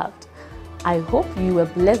beloved, I hope you were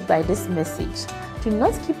blessed by this message. Do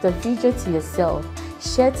not keep the video to yourself.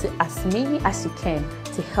 Share to as many as you can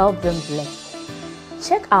to help them bless.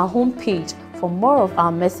 Check our homepage for more of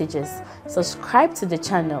our messages. Subscribe to the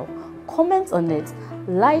channel, comment on it,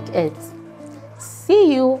 like it.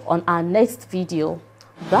 See you on our next video.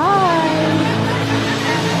 Bye.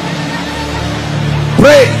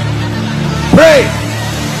 Pray, pray,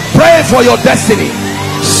 pray for your destiny.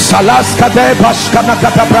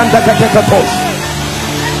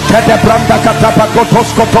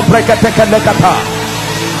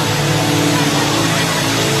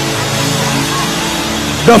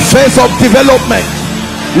 The phase of development.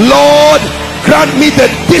 Lord, grant me the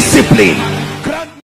discipline